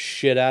chokes the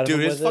shit out of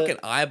Dude, him his with fucking it.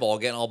 eyeball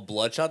getting all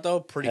bloodshot though,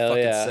 pretty Hell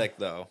fucking yeah. sick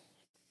though.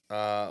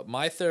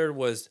 My third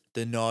was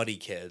the Naughty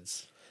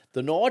Kids.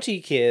 The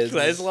Naughty Kids.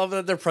 I just love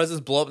that their presents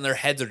blow up and their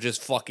heads are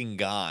just fucking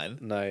gone.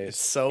 Nice. It's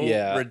so I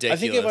think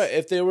ridiculous.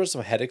 if there were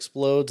some head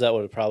explodes, that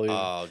would have probably.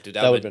 Oh, dude,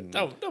 that that would would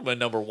have have been. been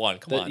number one.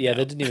 Come on, Yeah, now.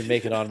 that didn't even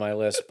make it on my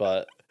list,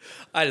 but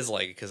I just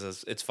like it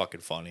because it's fucking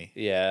funny.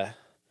 yeah.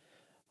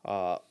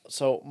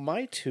 So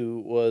my 2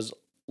 was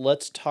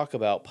Let's Talk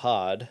About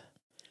Pod,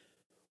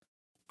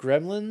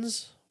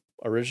 Gremlins,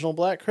 Original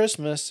Black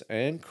Christmas,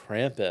 and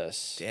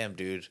Krampus. Damn,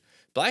 dude.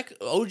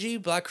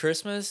 OG Black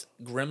Christmas,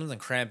 Gremlins,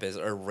 and Krampus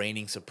are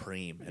reigning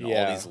supreme in all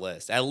Yeah. these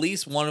lists. At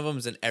least one of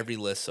them's in every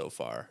list so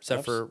far,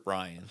 except for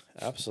Ryan,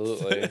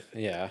 Absolutely.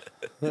 Yeah.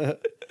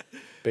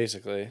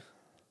 Basically.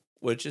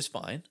 which is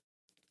fine.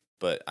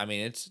 But I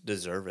mean, it's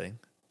deserving.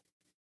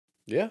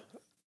 Yeah.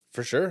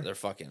 For sure. They're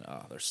fucking.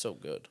 Oh, they're so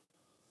good,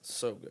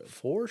 so good.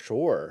 For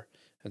sure.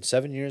 And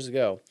 7 years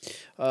ago.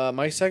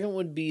 My second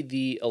would be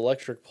the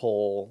electric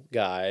pole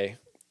guy,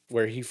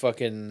 where he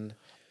fucking.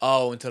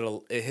 Oh,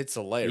 it hits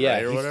the light, Yeah,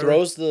 right, or he whatever.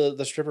 throws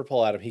the stripper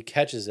pole at him. He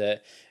catches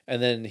it,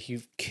 and then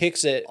he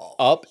kicks it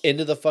up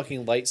into the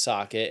fucking light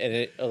socket, and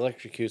it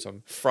electrocutes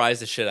him. Fries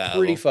the shit out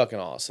Pretty of fucking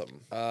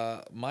awesome.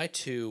 him. My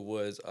 2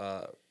 was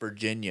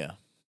Virginia.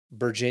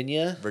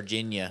 Virginia,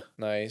 Virginia.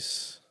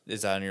 nice.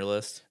 Is that on your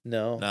list?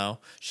 No, No.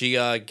 She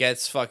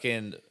gets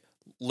fucking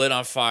lit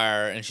on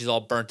fire and she's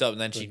all burnt up and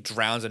then she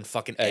drowns in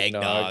fucking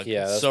eggnog.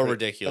 Yeah, that's so pretty-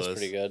 ridiculous. That's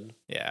pretty good.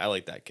 Yeah, I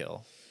like that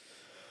kill.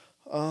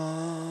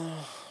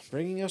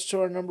 Bringing us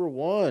to our number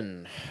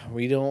 1.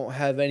 We don't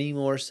have any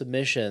more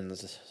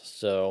submissions,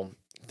 so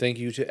thank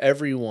you to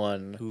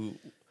everyone.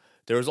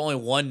 There was only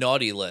one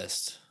naughty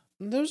list.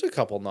 There's a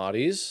couple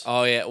naughties.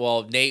 Oh yeah,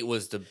 well Nate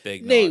was the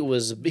big Nate naughty.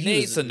 was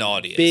Nate's the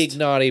naughtiest. big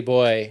naughty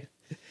boy.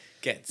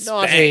 Get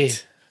Naughty.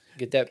 spanked.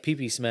 Get that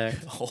pee-pee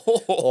smacked.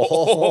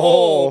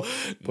 Oh,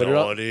 Put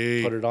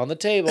naughty. Put it on the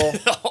table.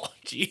 Oh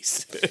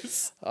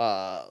Jesus.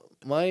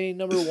 My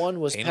number 1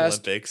 was Pain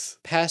Olympics.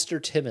 Pastor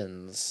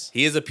Timmons.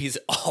 He is a piece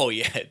of, oh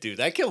yeah, dude.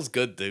 That kill's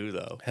good too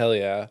though. Hell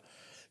yeah.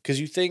 Because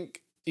you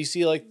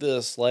see like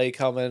the sleigh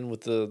coming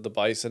with the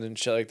bison and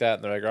shit like that,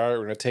 and they're like, all right,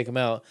 we're going to take him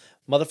out.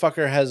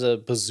 Motherfucker has a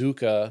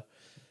bazooka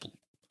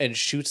and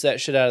shoots that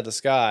shit out of the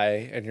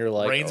sky, and you're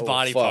like, Rain's oh,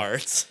 body fuck.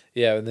 parts.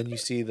 Yeah, and then you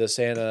see the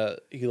Santa,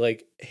 he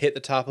like hit the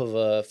top of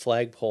a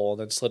flagpole and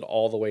then slid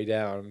all the way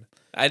down.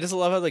 I just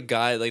love how the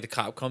guy, like the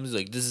cop comes,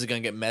 like this is gonna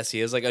get messy.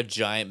 He has like a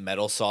giant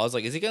metal saw. It's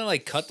like, is he gonna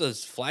like cut the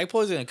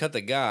flagpole? Or is he gonna cut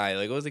the guy?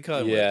 Like, what's he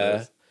cutting Yeah. with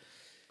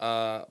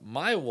this?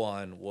 My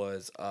one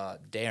was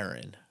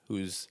Darren,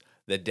 who's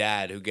the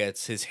dad who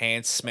gets his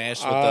hand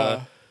smashed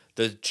with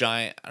the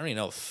giant. I don't even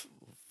know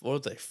what were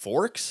they,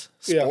 forks,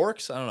 Yeah.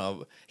 sporks. I don't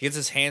know. He gets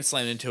his hand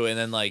slammed into it, and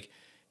then like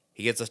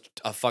he gets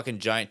a fucking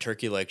giant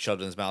turkey leg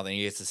shoved in his mouth, and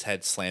he gets his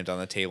head slammed on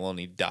the table, and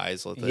he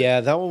dies with it. Yeah,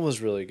 that one was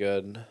really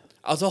good.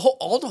 The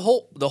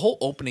whole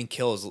opening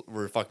kills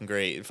were fucking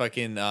great.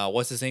 Fucking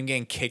what's his name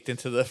getting kicked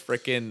into the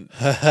freaking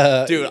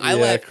dude. I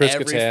laugh Chris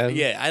every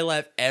Kattan. I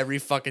laugh every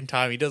fucking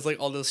time he does like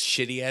all those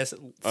shitty ass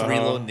three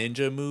little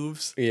ninja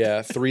moves.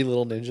 Yeah, 3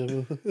 little ninja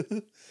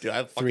moves. Dude,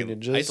 I Three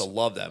fucking ninjas. I used to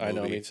love that movie. I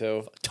know, me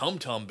too. Tum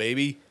Tum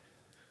baby.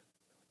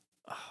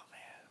 Oh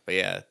man, but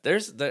yeah,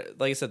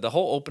 like I said, the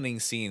whole opening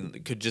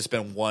scene could just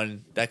been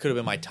one. That could have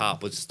been my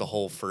top. Was just the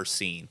whole first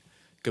scene.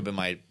 Could have been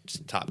my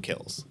top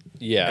kills.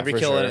 Yeah, Every for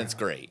kill in sure. it's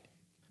great.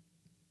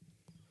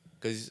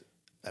 Because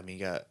I mean,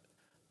 you got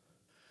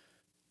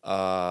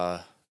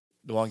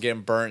the one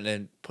getting burnt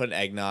and put in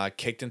eggnog,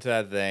 kicked into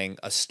that thing,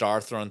 a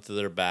star thrown through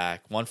their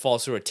back, one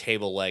falls through a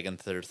table leg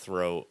into their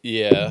throat,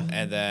 Yeah,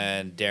 and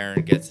then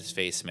Darren gets his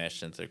face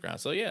smashed into the ground.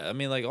 So yeah, I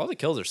mean, like all the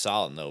kills are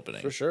solid in the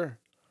opening. for sure.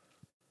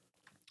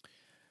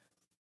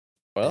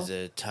 Well, Is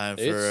it time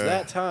for it's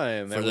that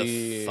time for that the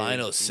we final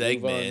move on to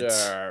segment?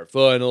 our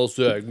final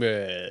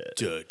segment.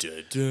 Duh,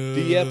 duh, duh.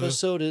 The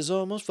episode is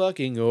almost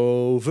fucking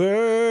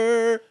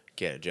over.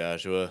 Get it,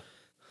 Joshua.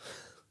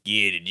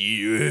 Get it,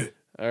 you.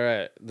 All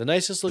right, the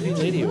nicest looking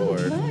lady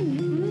award.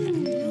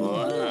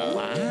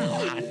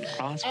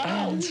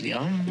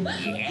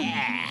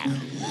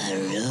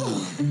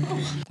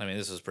 I mean,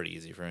 this was pretty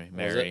easy for me. Was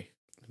Mary.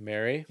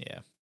 Mary? Yeah.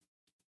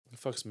 Who the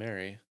fuck's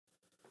Mary?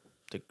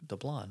 The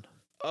blonde.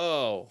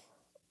 Oh,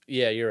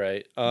 yeah, you're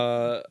right.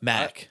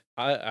 Mac.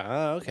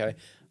 Okay.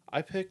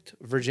 I picked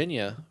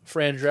Virginia,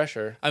 Fran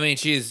Drescher. I mean,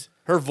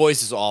 her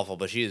voice is awful,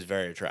 but she is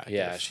very attractive.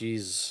 Yeah,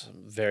 she's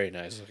a very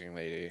nice looking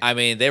lady. I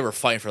mean, they were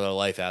fighting for their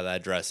life out of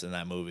that dress in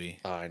that movie.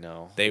 I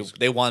know.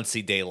 They want to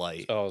see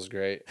daylight. Oh, it was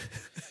great.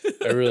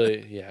 I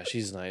really, yeah,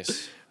 she's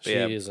nice. She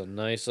Yeah. is a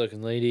nice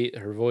looking lady.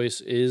 Her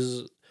voice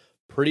is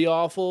pretty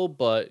awful,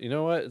 but you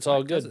know what? It's all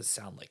Why good. does it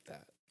sound like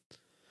that?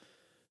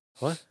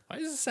 What? Why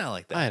does it sound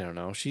like that? I don't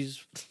know.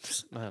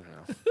 I don't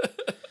know.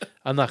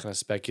 I'm not going to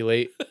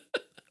speculate.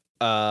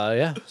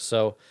 Yeah.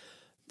 So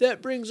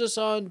that brings us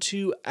on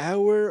to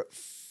our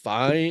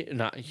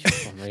final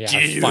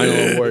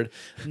award.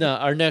 No,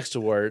 our next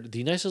award,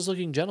 the nicest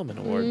looking gentleman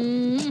award.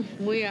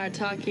 We are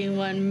talking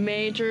one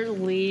major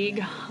league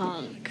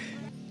hunk.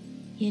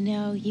 You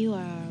know, you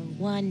are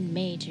one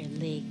major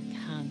league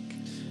hunk.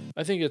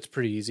 I think it's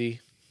pretty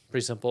easy,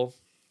 pretty simple.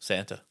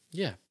 Santa.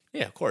 Yeah.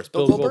 Yeah, of course.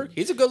 Bill Bill Goldberg.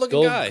 He's a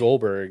good-looking guy.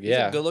 Goldberg, He's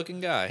yeah. a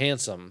good-looking guy.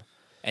 Handsome.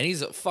 And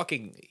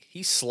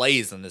he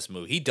slays in this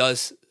movie. He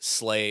does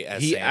slay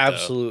as He Santa.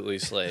 absolutely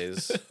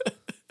slays.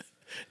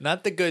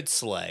 Not the good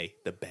slay,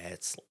 the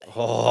bad slay.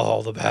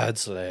 Oh, the bad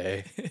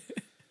sleigh.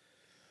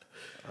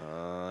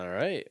 All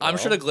right. I'm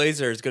sure well, the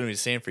Glazer is going to be the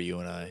same for you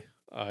and I.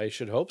 I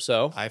should hope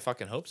so. I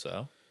fucking hope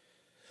so.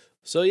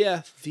 So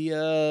yeah,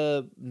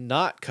 the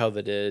not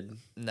coveted,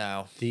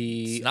 No.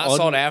 the It's not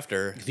sought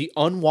after. the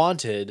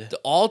unwanted, The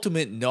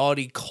ultimate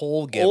naughty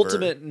coal giver.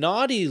 ultimate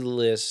naughty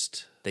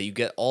list. That you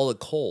get all the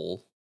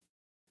coal.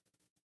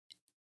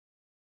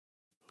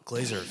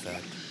 Glazer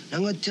effect.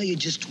 I'm gonna tell you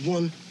just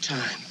one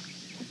time.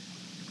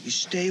 You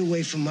stay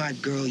away from my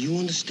girl, you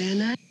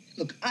understand that?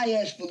 Look, I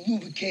asked for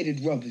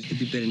lubricated rubbers. It'd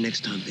be better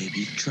next time,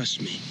 baby.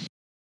 Trust me.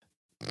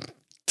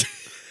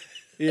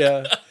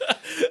 Yeah.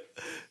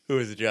 Who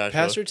is it, Joshua?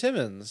 Pastor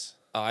Timmons.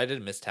 Oh, I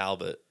did Miss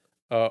Talbot.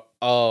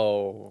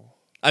 Oh.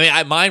 I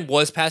mean, mine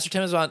was Pastor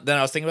Tim's. Then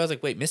I was thinking about it, I was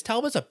like, wait, Miss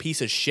Talbot's a piece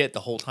of shit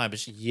the whole time.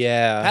 But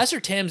Yeah. Pastor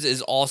Tim's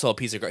is also a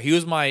piece of crap. He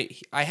was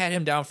I had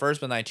him down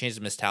first, but then I changed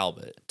to Miss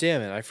Talbot.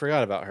 Damn it, I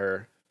forgot about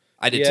her.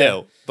 I did Yeah.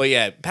 too. But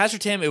yeah, Pastor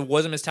Tim, it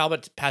wasn't Miss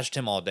Talbot, Pastor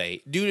Tim all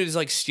day. Dude is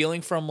like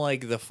stealing from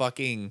like the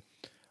fucking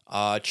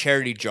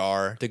charity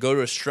jar to go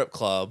to a strip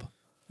club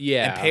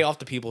Yeah. and pay off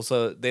the people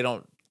so they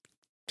don't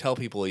tell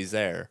people he's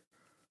there.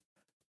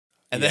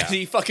 And then Yeah.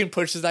 he fucking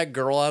pushes that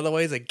girl out of the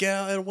way. He's like, get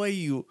out of the way,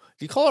 you.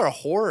 Do you call her a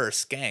whore or a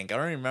skank? I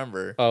don't even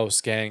remember. Oh,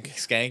 skank.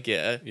 Skank,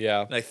 yeah.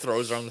 Yeah. And like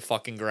throws her on the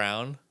fucking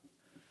ground.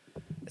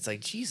 It's like,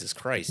 Jesus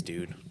Christ,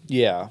 dude.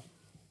 Yeah.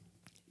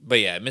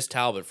 But yeah, Miss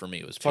Talbot for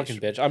me was Fucking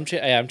bitch.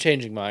 I'm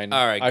changing mine.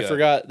 All right, I good.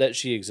 forgot that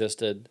she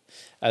existed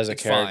as a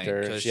It's fine,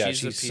 character. 'cause Yeah, she's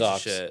she a piece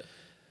sucks. of shit.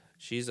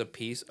 She's a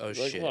piece of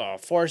Like, shit. oh,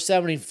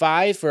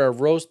 $4.75 for a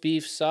roast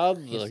beef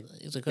sub. He's like,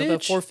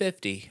 about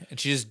 $4.50, and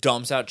she just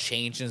dumps out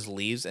change and just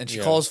leaves, and she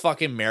Yeah. calls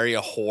fucking Mary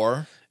a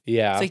whore.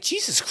 Yeah. It's like,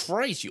 Jesus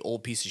Christ, you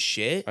old piece of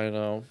shit. I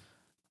know.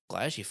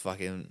 Glad she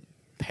fucking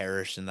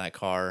perished in that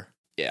car.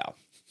 Yeah.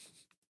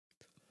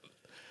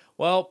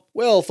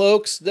 Well,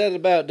 folks, that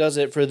about does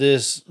it for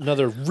this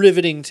another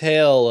riveting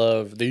tale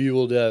of the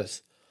Evil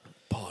Death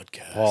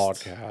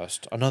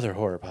podcast. Another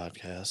horror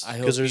podcast. I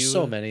hope Because there's you-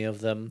 so many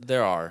of them.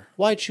 there are.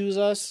 Why choose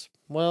us?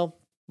 Well,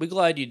 We're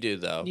glad you do,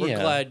 though. We're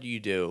Yeah. glad you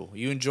do.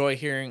 You enjoy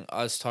hearing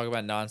us talk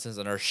about nonsense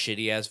and our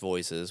shitty ass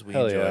voices. We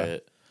Hell enjoy yeah.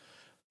 it.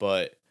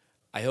 But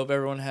I hope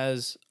everyone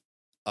has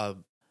a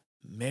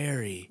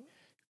Merry,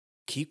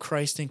 keep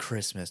Christ in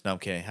Christmas. No, I'm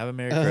kidding. Have a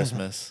Merry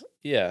Christmas.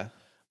 yeah.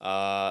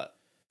 And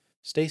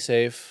Stay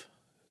safe.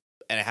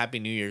 a Happy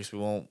New Year's. We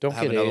won't Don't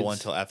have get another AIDS. one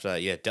till after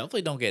that. Yeah,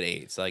 definitely don't get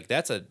AIDS. Like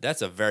that's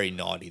a very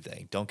naughty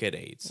thing. Don't get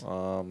AIDS.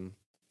 I'm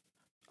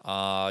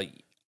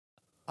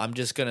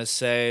just gonna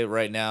say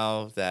right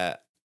now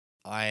that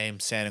I am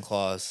Santa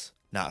Claus,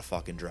 not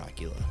fucking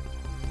Dracula.